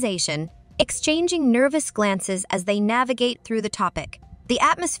periodization, exchanging nervous glances as they navigate through the topic. The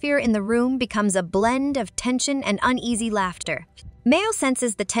atmosphere in the room becomes a blend of tension and uneasy laughter. Mao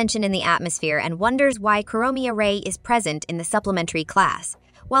senses the tension in the atmosphere and wonders why Kuromiya Rei is present in the supplementary class.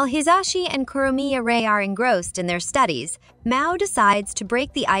 While Hisashi and Kuromiya Rei are engrossed in their studies, Mao decides to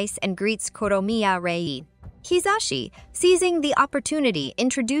break the ice and greets Kuromiya Rei. Hisashi, seizing the opportunity,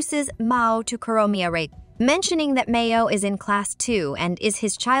 introduces Mao to Kuromiya Rei, mentioning that Mao is in class 2 and is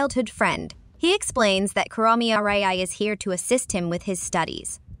his childhood friend. He explains that Kuromiya Rei is here to assist him with his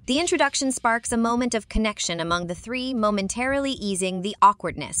studies. The introduction sparks a moment of connection among the three, momentarily easing the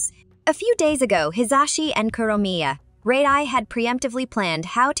awkwardness. A few days ago, Hisashi and Kuromiya Rei had preemptively planned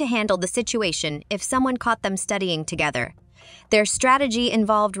how to handle the situation if someone caught them studying together. Their strategy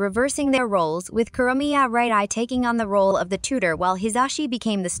involved reversing their roles, with Kuromiya Rei taking on the role of the tutor while Hisashi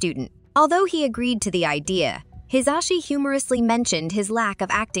became the student. Although he agreed to the idea, Hisashi humorously mentioned his lack of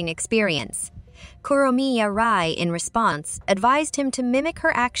acting experience. Kuromiya Rei, in response, advised him to mimic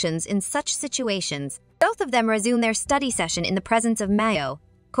her actions in such situations. Both of them resume their study session in the presence of Mao.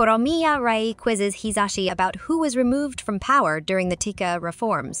 Kuromiya Rei quizzes Hisashi about who was removed from power during the Tika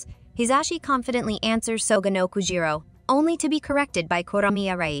reforms. Hisashi confidently answers Soga no Kujiro, only to be corrected by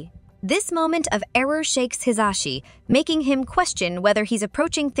Kuromiya Rei. This moment of error shakes Hisashi, making him question whether he's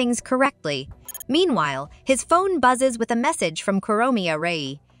approaching things correctly. Meanwhile, his phone buzzes with a message from Kuromiya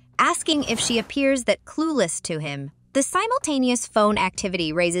Rei, asking if she appears that clueless to him. The simultaneous phone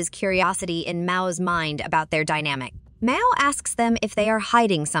activity raises curiosity in Mao's mind about their dynamic. Mao asks them if they are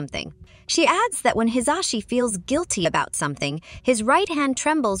hiding something. She adds that when Hisashi feels guilty about something, his right hand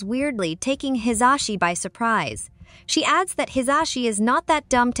trembles weirdly, taking Hisashi by surprise. She adds that Hisashi is not that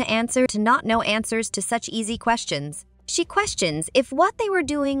dumb to not know answers to such easy questions. She questions if what they were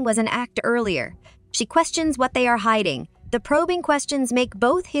doing was an act earlier. She questions what they are hiding. The probing questions make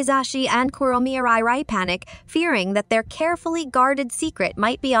both Hisashi and Kuromiya Rei panic, fearing that their carefully guarded secret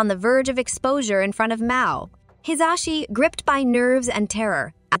might be on the verge of exposure in front of Mao. Hisashi, gripped by nerves and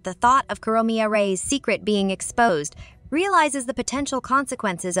terror at the thought of Kuromiya Rei's secret being exposed, realizes the potential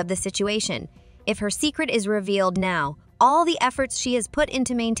consequences of the situation. If her secret is revealed now, all the efforts she has put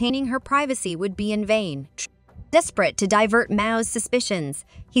into maintaining her privacy would be in vain. Desperate to divert Mao's suspicions,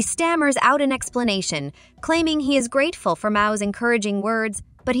 he stammers out an explanation, claiming he is grateful for Mao's encouraging words,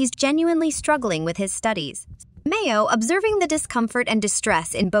 but he's genuinely struggling with his studies. Mao, observing the discomfort and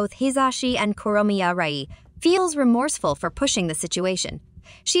distress in both Hisashi and Kuromiya Rei, feels remorseful for pushing the situation.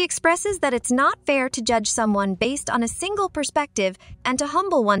 She expresses that it's not fair to judge someone based on a single perspective and to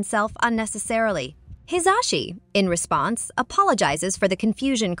humble oneself unnecessarily. Hisashi, in response, apologizes for the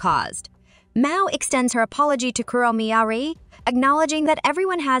confusion caused. Mao extends her apology to Kuromiya Rei, acknowledging that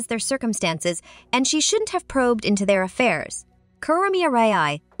everyone has their circumstances and she shouldn't have probed into their affairs. Kuromiya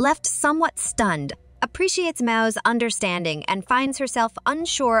Rei, left somewhat stunned, appreciates Mao's understanding and finds herself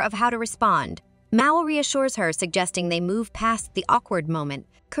unsure of how to respond. Mao reassures her, suggesting they move past the awkward moment.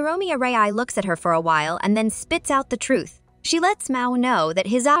 Kuromiya Rei looks at her for a while and then spits out the truth. She lets Mao know that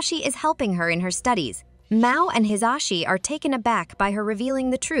Hisashi is helping her in her studies. Mao and Hisashi are taken aback by her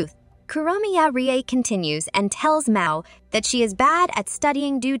revealing the truth. Kuromiya Rei continues and tells Mao that she is bad at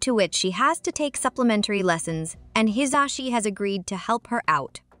studying, due to which she has to take supplementary lessons, and Hisashi has agreed to help her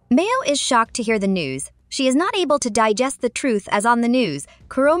out. Mao is shocked to hear the news. She is not able to digest the truth, as on the news,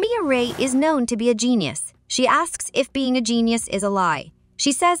 Kuromiya Rei is known to be a genius. She asks if being a genius is a lie.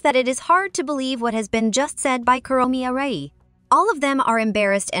 She says that it is hard to believe what has been just said by Kuromiya Rei. All of them are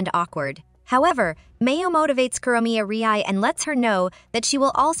embarrassed and awkward. However, Mao motivates Kuromiya Rei and lets her know that she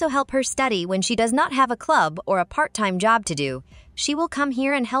will also help her study when she does not have a club or a part-time job to do. She will come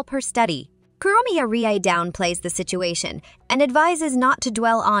here and help her study. Kuromiya Rei downplays the situation and advises not to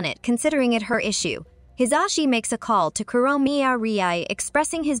dwell on it, considering it her issue. Hisashi makes a call to Kuromiya Rei,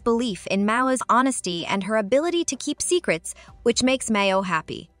 expressing his belief in Mao's honesty and her ability to keep secrets, which makes Mao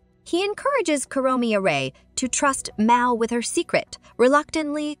happy. He encourages Kuromiya Rei to trust Mao with her secret.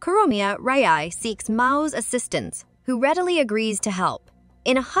 Reluctantly, Kuromiya Rei seeks Mao's assistance, who readily agrees to help.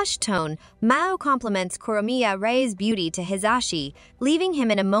 In a hushed tone, Mao compliments Kuromiya Rei's beauty to Hisashi, leaving him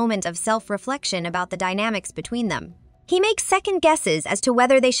in a moment of self-reflection about the dynamics between them. He makes second guesses as to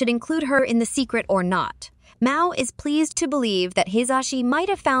whether they should include her in the secret or not. Mao is pleased to believe that Hisashi might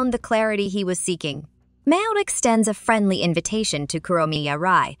have found the clarity he was seeking. Mao extends a friendly invitation to Kuromiya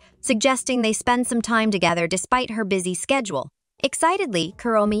Rai, suggesting they spend some time together despite her busy schedule. Excitedly,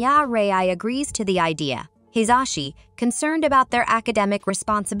 Kuromiya Rai agrees to the idea. Hisashi, concerned about their academic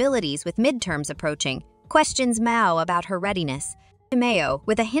responsibilities with midterms approaching, questions Mao about her readiness. Mao,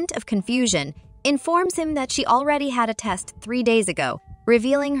 with a hint of confusion, informs him that she already had a test 3 days ago,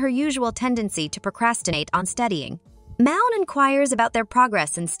 revealing her usual tendency to procrastinate on studying. Mao inquires about their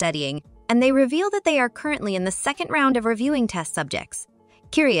progress in studying, and they reveal that they are currently in the second round of reviewing test subjects.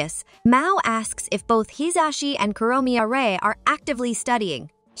 Curious, Mao asks if both Hisashi and Kuromiya Rai are actively studying.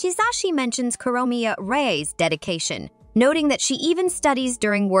 Hisashi mentions Kuromiya Rai's dedication, noting that she even studies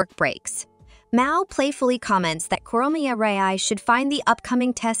during work breaks. Mao playfully comments that Kuromiya Rai should find the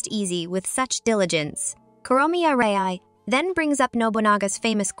upcoming test easy with such diligence. Kuromiya Rai then brings up Nobunaga's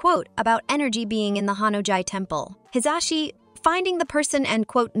famous quote about energy being in the Hanojai temple. Hisashi, finding the person and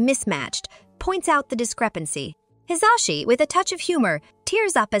quote mismatched, points out the discrepancy. Hisashi, with a touch of humor,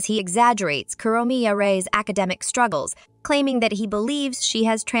 tears up as he exaggerates Kuromiya Rai's academic struggles, claiming that he believes she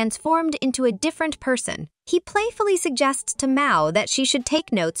has transformed into a different person. He playfully suggests to Mao that she should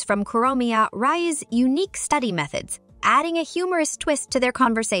take notes from Kuromiya Rai's unique study methods, adding a humorous twist to their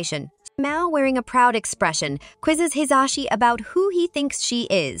conversation. Mao, wearing a proud expression, quizzes Hisashi about who he thinks she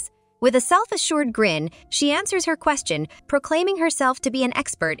is. With a self-assured grin, she answers her question, proclaiming herself to be an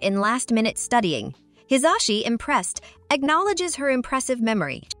expert in last-minute studying. Hisashi, impressed, acknowledges her impressive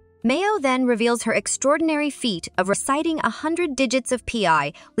memory. Mao then reveals her extraordinary feat of reciting 100 digits of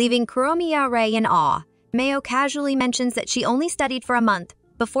PI, leaving Kuromiya Rai in awe. Mao casually mentions that she only studied for a month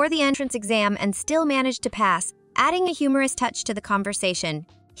before the entrance exam and still managed to pass, adding a humorous touch to the conversation.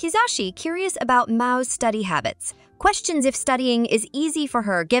 Hisashi, curious about Mao's study habits, questions if studying is easy for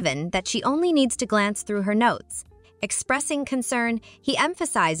her given that she only needs to glance through her notes. Expressing concern, he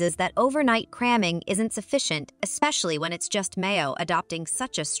emphasizes that overnight cramming isn't sufficient, especially when it's just Mao adopting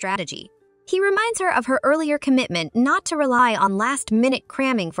such a strategy. He reminds her of her earlier commitment not to rely on last-minute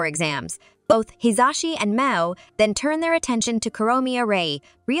cramming for exams. Both Hisashi and Mao then turn their attention to Kuromiya Rai,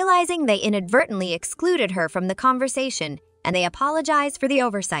 realizing they inadvertently excluded her from the conversation, and they apologize for the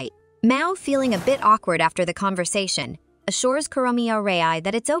oversight. Mao, feeling a bit awkward after the conversation, assures Kuromiya Rai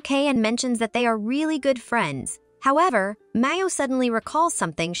that it's okay and mentions that they are really good friends. However, Mao suddenly recalls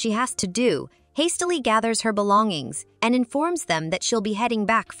something she has to do, hastily gathers her belongings, and informs them that she'll be heading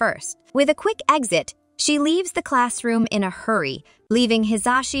back first. With a quick exit, she leaves the classroom in a hurry, leaving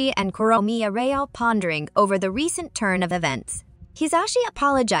Hisashi and Kuromiya Rai pondering over the recent turn of events. Hisashi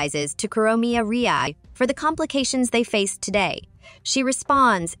apologizes to Kuromiya Rai for the complications they faced today. She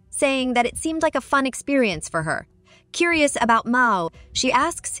responds, saying that it seemed like a fun experience for her. Curious about Mao, she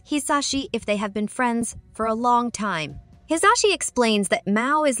asks Hisashi if they have been friends for a long time. Hisashi explains that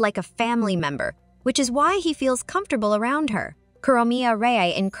Mao is like a family member, which is why he feels comfortable around her. Kuromiya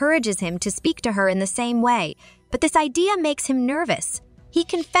Rai encourages him to speak to her in the same way, but this idea makes him nervous. He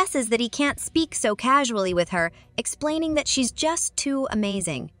confesses that he can't speak so casually with her, explaining that she's just too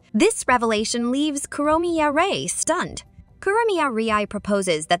amazing. This revelation leaves Kuromiya Rai stunned. Kuromiya Rai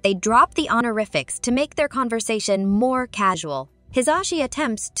proposes that they drop the honorifics to make their conversation more casual. Hisashi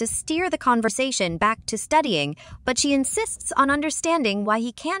attempts to steer the conversation back to studying, but she insists on understanding why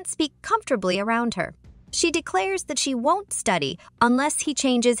he can't speak comfortably around her. She declares that she won't study unless he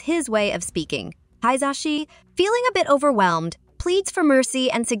changes his way of speaking. Hisashi, feeling a bit overwhelmed, pleads for mercy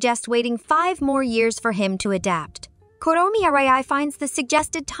and suggests waiting 5 more years for him to adapt. Kuromiya Rai finds the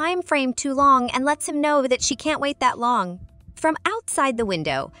suggested time frame too long and lets him know that she can't wait that long. From outside the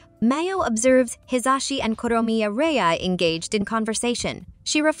window, Mao observes Hisashi and Kuromiya Rai engaged in conversation.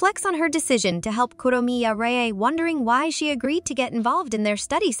 She reflects on her decision to help Kuromiya Rai, wondering why she agreed to get involved in their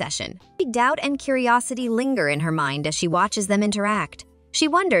study session. Doubt and curiosity linger in her mind as she watches them interact. She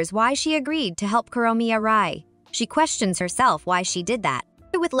wonders why she agreed to help Kuromiya Rai. She questions herself why she did that.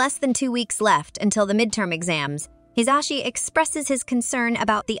 With less than 2 weeks left until the midterm exams, Hisashi expresses his concern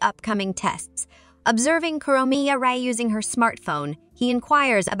about the upcoming tests. Observing Kuromiya Rai using her smartphone, he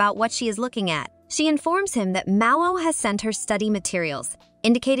inquires about what she is looking at. She informs him that Mao has sent her study materials,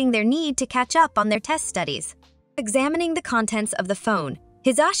 indicating their need to catch up on their test studies. Examining the contents of the phone,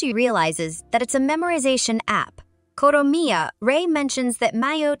 Hisashi realizes that it's a memorization app. Kuromiya Rai mentions that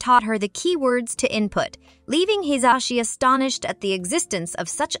Mao taught her the keywords to input, leaving Hisashi astonished at the existence of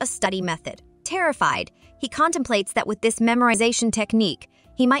such a study method. Terrified, he contemplates that with this memorization technique,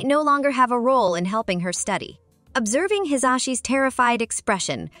 he might no longer have a role in helping her study. Observing Hisashi's terrified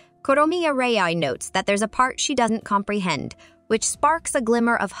expression, Kuromiya Rei notes that there's a part she doesn't comprehend, which sparks a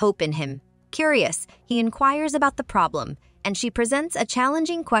glimmer of hope in him. Curious, he inquires about the problem, and she presents a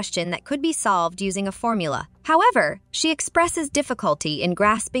challenging question that could be solved using a formula. However, she expresses difficulty in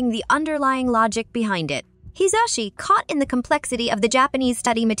grasping the underlying logic behind it. Hisashi, caught in the complexity of the Japanese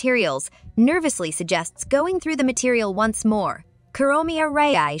study materials, nervously suggests going through the material once more. Kuromiya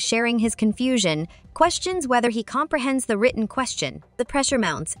Rei, sharing his confusion, questions whether he comprehends the written question. The pressure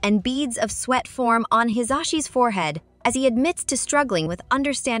mounts and beads of sweat form on Hisashi's forehead as he admits to struggling with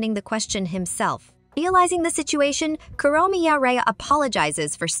understanding the question himself. Realizing the situation, Kuromiya Rei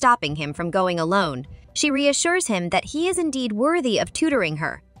apologizes for stopping him from going alone. She reassures him that he is indeed worthy of tutoring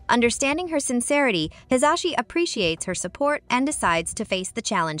her. Understanding her sincerity, Hisashi appreciates her support and decides to face the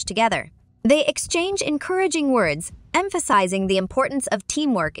challenge together. They exchange encouraging words, emphasizing the importance of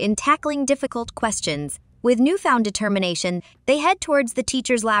teamwork in tackling difficult questions. With newfound determination, they head towards the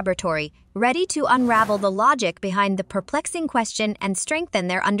teacher's laboratory, ready to unravel the logic behind the perplexing question and strengthen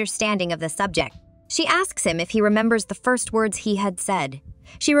their understanding of the subject. She asks him if he remembers the first words he had said.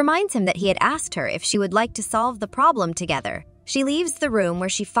 She reminds him that he had asked her if she would like to solve the problem together. She leaves the room where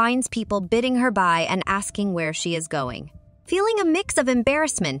she finds people bidding her bye and asking where she is going. Feeling a mix of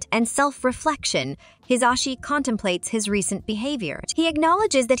embarrassment and self-reflection, Hisashi contemplates his recent behavior. He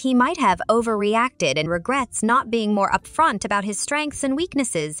acknowledges that he might have overreacted and regrets not being more upfront about his strengths and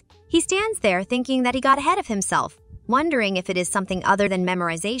weaknesses. He stands there thinking that he got ahead of himself, wondering if it is something other than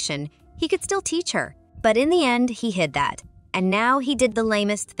memorization. He could still teach her, but in the end, he hid that. And now he did the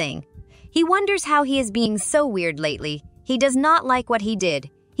lamest thing. He wonders how he is being so weird lately. He does not like what he did.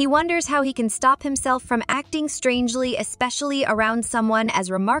 He wonders how he can stop himself from acting strangely, especially around someone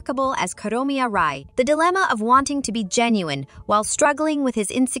as remarkable as Kuromiya Rei. The dilemma of wanting to be genuine while struggling with his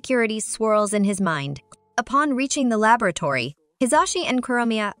insecurities swirls in his mind. Upon reaching the laboratory, Hisashi and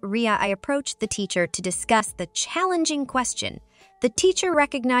Kuromiya Rei approach the teacher to discuss the challenging question. The teacher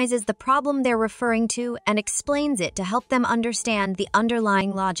recognizes the problem they're referring to and explains it to help them understand the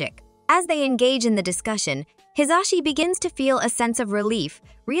underlying logic. As they engage in the discussion, Hisashi begins to feel a sense of relief,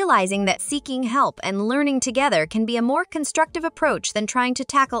 realizing that seeking help and learning together can be a more constructive approach than trying to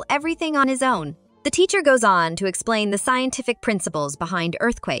tackle everything on his own. The teacher goes on to explain the scientific principles behind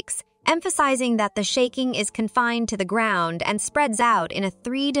earthquakes, emphasizing that the shaking is confined to the ground and spreads out in a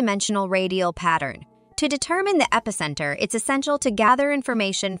three-dimensional radial pattern. To determine the epicenter, it's essential to gather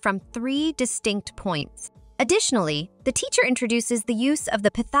information from three distinct points. Additionally, the teacher introduces the use of the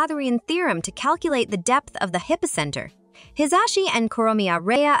Pythagorean theorem to calculate the depth of the hypocenter. Hisashi and Kuromiya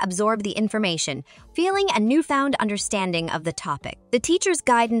Rei absorb the information, feeling a newfound understanding of the topic. The teacher's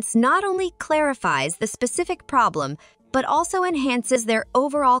guidance not only clarifies the specific problem, but also enhances their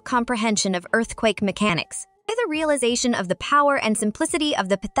overall comprehension of earthquake mechanics. The realization of the power and simplicity of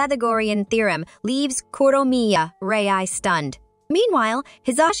the Pythagorean theorem leaves Kuromiya Rei stunned. Meanwhile,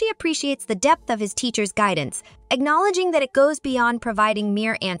 Hisashi appreciates the depth of his teacher's guidance, acknowledging that it goes beyond providing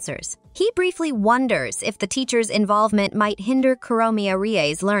mere answers. He briefly wonders if the teacher's involvement might hinder Kuromiya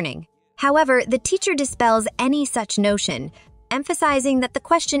Rei's learning. However, the teacher dispels any such notion, emphasizing that the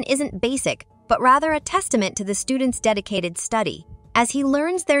question isn't basic, but rather a testament to the student's dedicated study. As he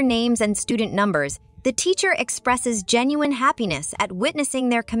learns their names and student numbers, the teacher expresses genuine happiness at witnessing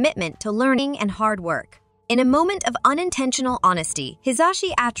their commitment to learning and hard work. In a moment of unintentional honesty,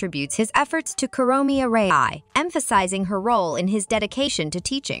 Hisashi attributes his efforts to Kuromiya Rei, emphasizing her role in his dedication to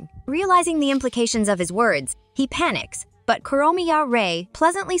teaching. Realizing the implications of his words, he panics, but Kuromiya Rei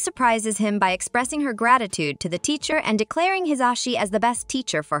pleasantly surprises him by expressing her gratitude to the teacher and declaring Hisashi as the best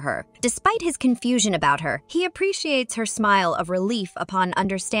teacher for her. Despite his confusion about her, he appreciates her smile of relief upon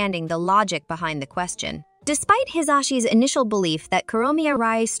understanding the logic behind the question. Despite Hisashi's initial belief that Kuromiya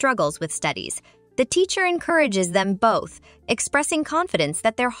Rei struggles with studies, the teacher encourages them both, expressing confidence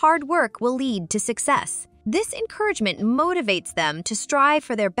that their hard work will lead to success. This encouragement motivates them to strive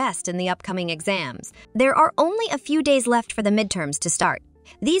for their best in the upcoming exams. There are only a few days left for the midterms to start.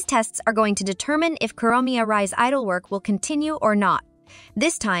 These tests are going to determine if Kuromiya Rei's idol work will continue or not.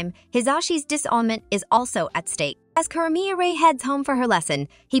 This time, Hisashi's disownment is also at stake. As Kuromiya Rei heads home for her lesson,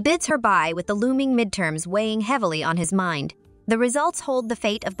 he bids her bye with the looming midterms weighing heavily on his mind. The results hold the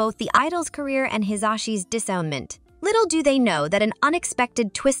fate of both the idol's career and Hisashi's disownment. Little do they know that an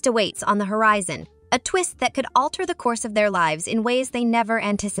unexpected twist awaits on the horizon, a twist that could alter the course of their lives in ways they never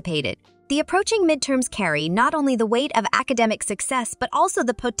anticipated. The approaching midterms carry not only the weight of academic success, but also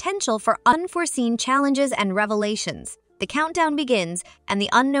the potential for unforeseen challenges and revelations. The countdown begins, and the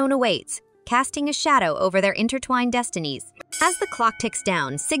unknown awaits, casting a shadow over their intertwined destinies. As the clock ticks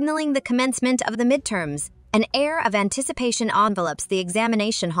down, signaling the commencement of the midterms, An air of anticipation envelops the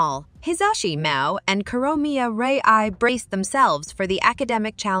examination hall. Hisashi, Mao, and Kuromiya Rei brace themselves for the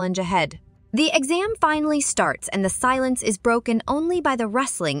academic challenge ahead. The exam finally starts, and the silence is broken only by the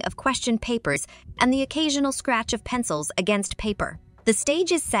rustling of question papers and the occasional scratch of pencils against paper. The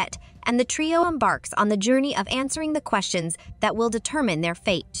stage is set, and the trio embarks on the journey of answering the questions that will determine their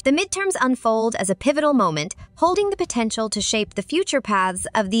fate. The midterms unfold as a pivotal moment, holding the potential to shape the future paths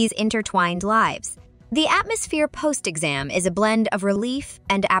of these intertwined lives. The atmosphere post-exam is a blend of relief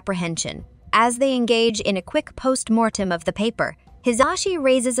and apprehension. As they engage in a quick post-mortem of the paper, Hisashi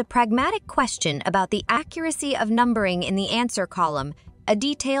raises a pragmatic question about the accuracy of numbering in the answer column, a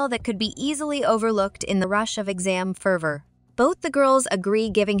detail that could be easily overlooked in the rush of exam fervor. Both the girls agree,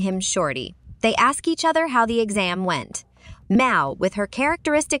 giving him shorty. They ask each other how the exam went. Mao, with her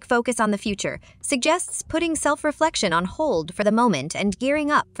characteristic focus on the future, suggests putting self-reflection on hold for the moment and gearing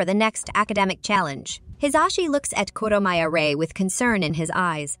up for the next academic challenge. Hisashi looks at Kuromiya Rei with concern in his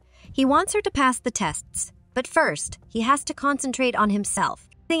eyes. He wants her to pass the tests, but first, he has to concentrate on himself.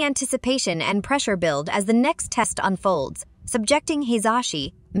 The anticipation and pressure build as the next test unfolds, subjecting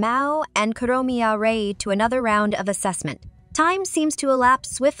Hisashi, Mao, and Kuromiya Rei to another round of assessment. Time seems to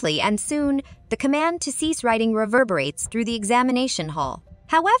elapse swiftly, and soon, the command to cease writing reverberates through the examination hall.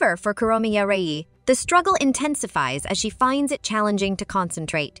 However, for Kuromiya Rei, the struggle intensifies as she finds it challenging to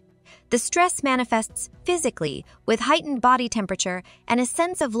concentrate. The stress manifests physically, with heightened body temperature and a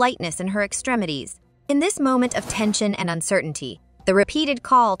sense of lightness in her extremities. In this moment of tension and uncertainty, the repeated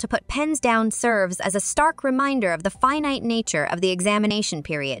call to put pens down serves as a stark reminder of the finite nature of the examination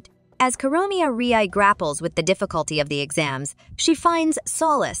period. As Kuromiya Rei grapples with the difficulty of the exams, she finds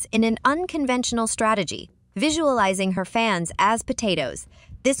solace in an unconventional strategy, visualizing her fans as potatoes.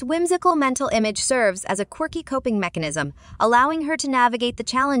 This whimsical mental image serves as a quirky coping mechanism, allowing her to navigate the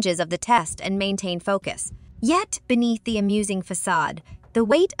challenges of the test and maintain focus. Yet, beneath the amusing facade, the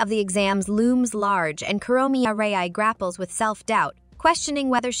weight of the exams looms large, and Kuromiya Rei grapples with self-doubt, questioning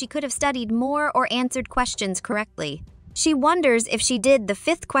whether she could have studied more or answered questions correctly. She wonders if she did the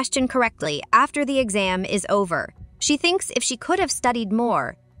fifth question correctly after the exam is over. She thinks if she could have studied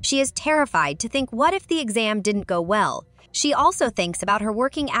more. She is terrified to think, what if the exam didn't go well? She also thinks about her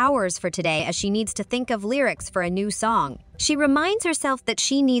working hours for today, as she needs to think of lyrics for a new song. She reminds herself that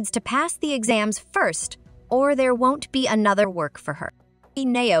she needs to pass the exams first, or there won't be another work for her.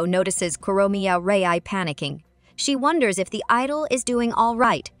 Neo notices Kuromiya Rei panicking. She wonders if the idol is doing all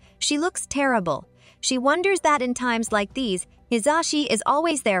right. She looks terrible. She wonders that in times like these, Hisashi is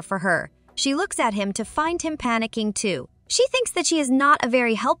always there for her. She looks at him to find him panicking too. She thinks that she is not a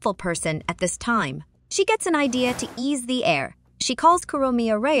very helpful person at this time. She gets an idea to ease the air. She calls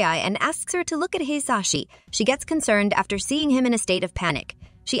Kuromiya Rei and asks her to look at Hisashi. She gets concerned after seeing him in a state of panic.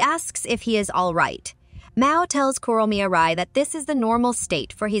 She asks if he is all right. Mao tells Kuromiya Rei that this is the normal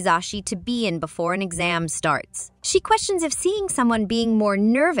state for Hisashi to be in before an exam starts. She questions if seeing someone being more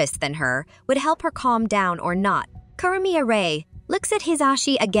nervous than her would help her calm down or not. Kuromiya Rei looks at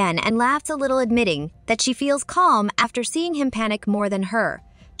Hisashi again and laughs a little, admitting that she feels calm after seeing him panic more than her.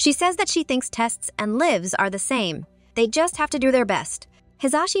 She says that she thinks tests and lives are the same. They just have to do their best.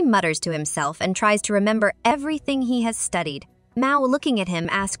 Hisashi mutters to himself and tries to remember everything he has studied. Mao, looking at him,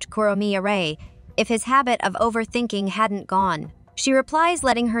 asked Kuromiya Rei if his habit of overthinking hadn't gone. She replies,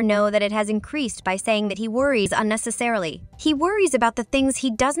 letting her know that it has increased, by saying that he worries unnecessarily. He worries about the things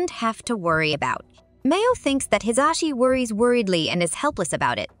he doesn't have to worry about. Mao thinks that Hisashi worries worriedly and is helpless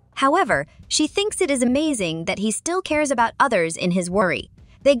about it. However, she thinks it is amazing that he still cares about others in his worry.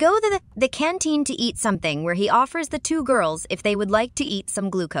 They go to the canteen to eat something, where he offers the two girls if they would like to eat some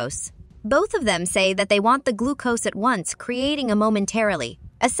glucose. Both of them say that they want the glucose at once, creating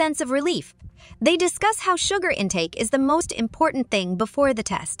a sense of relief. They discuss how sugar intake is the most important thing before the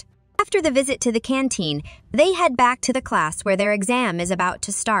test. After the visit to the canteen, they head back to the class where their exam is about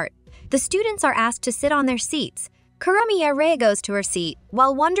to start. The students are asked to sit on their seats. Kuromiya Rei goes to her seat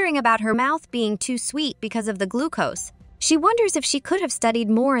while wondering about her mouth being too sweet because of the glucose. She wonders if she could have studied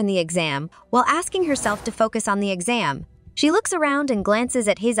more in the exam while asking herself to focus on the exam. She looks around and glances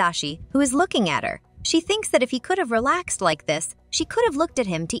at Hisashi, who is looking at her. She thinks that if he could have relaxed like this, she could have looked at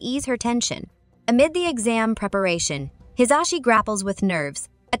him to ease her tension. Amid the exam preparation, Hisashi grapples with nerves,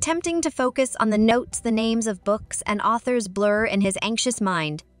 attempting to focus on the notes. The names of books and authors blur in his anxious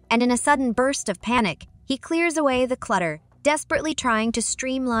mind, and in a sudden burst of panic, he clears away the clutter, desperately trying to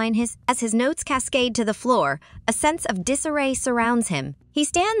streamline as his notes cascade to the floor. A sense of disarray surrounds him. He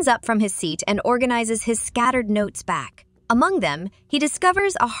stands up from his seat and organizes his scattered notes back. Among them, he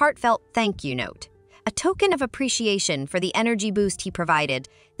discovers a heartfelt thank you note. A token of appreciation for the energy boost he provided,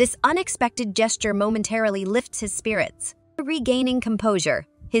 this unexpected gesture momentarily lifts his spirits. Regaining composure,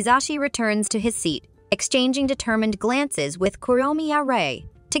 Hisashi returns to his seat, exchanging determined glances with Kuromiya Rei.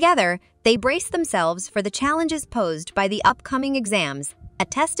 Together, they brace themselves for the challenges posed by the upcoming exams, a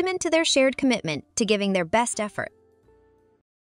testament to their shared commitment to giving their best effort.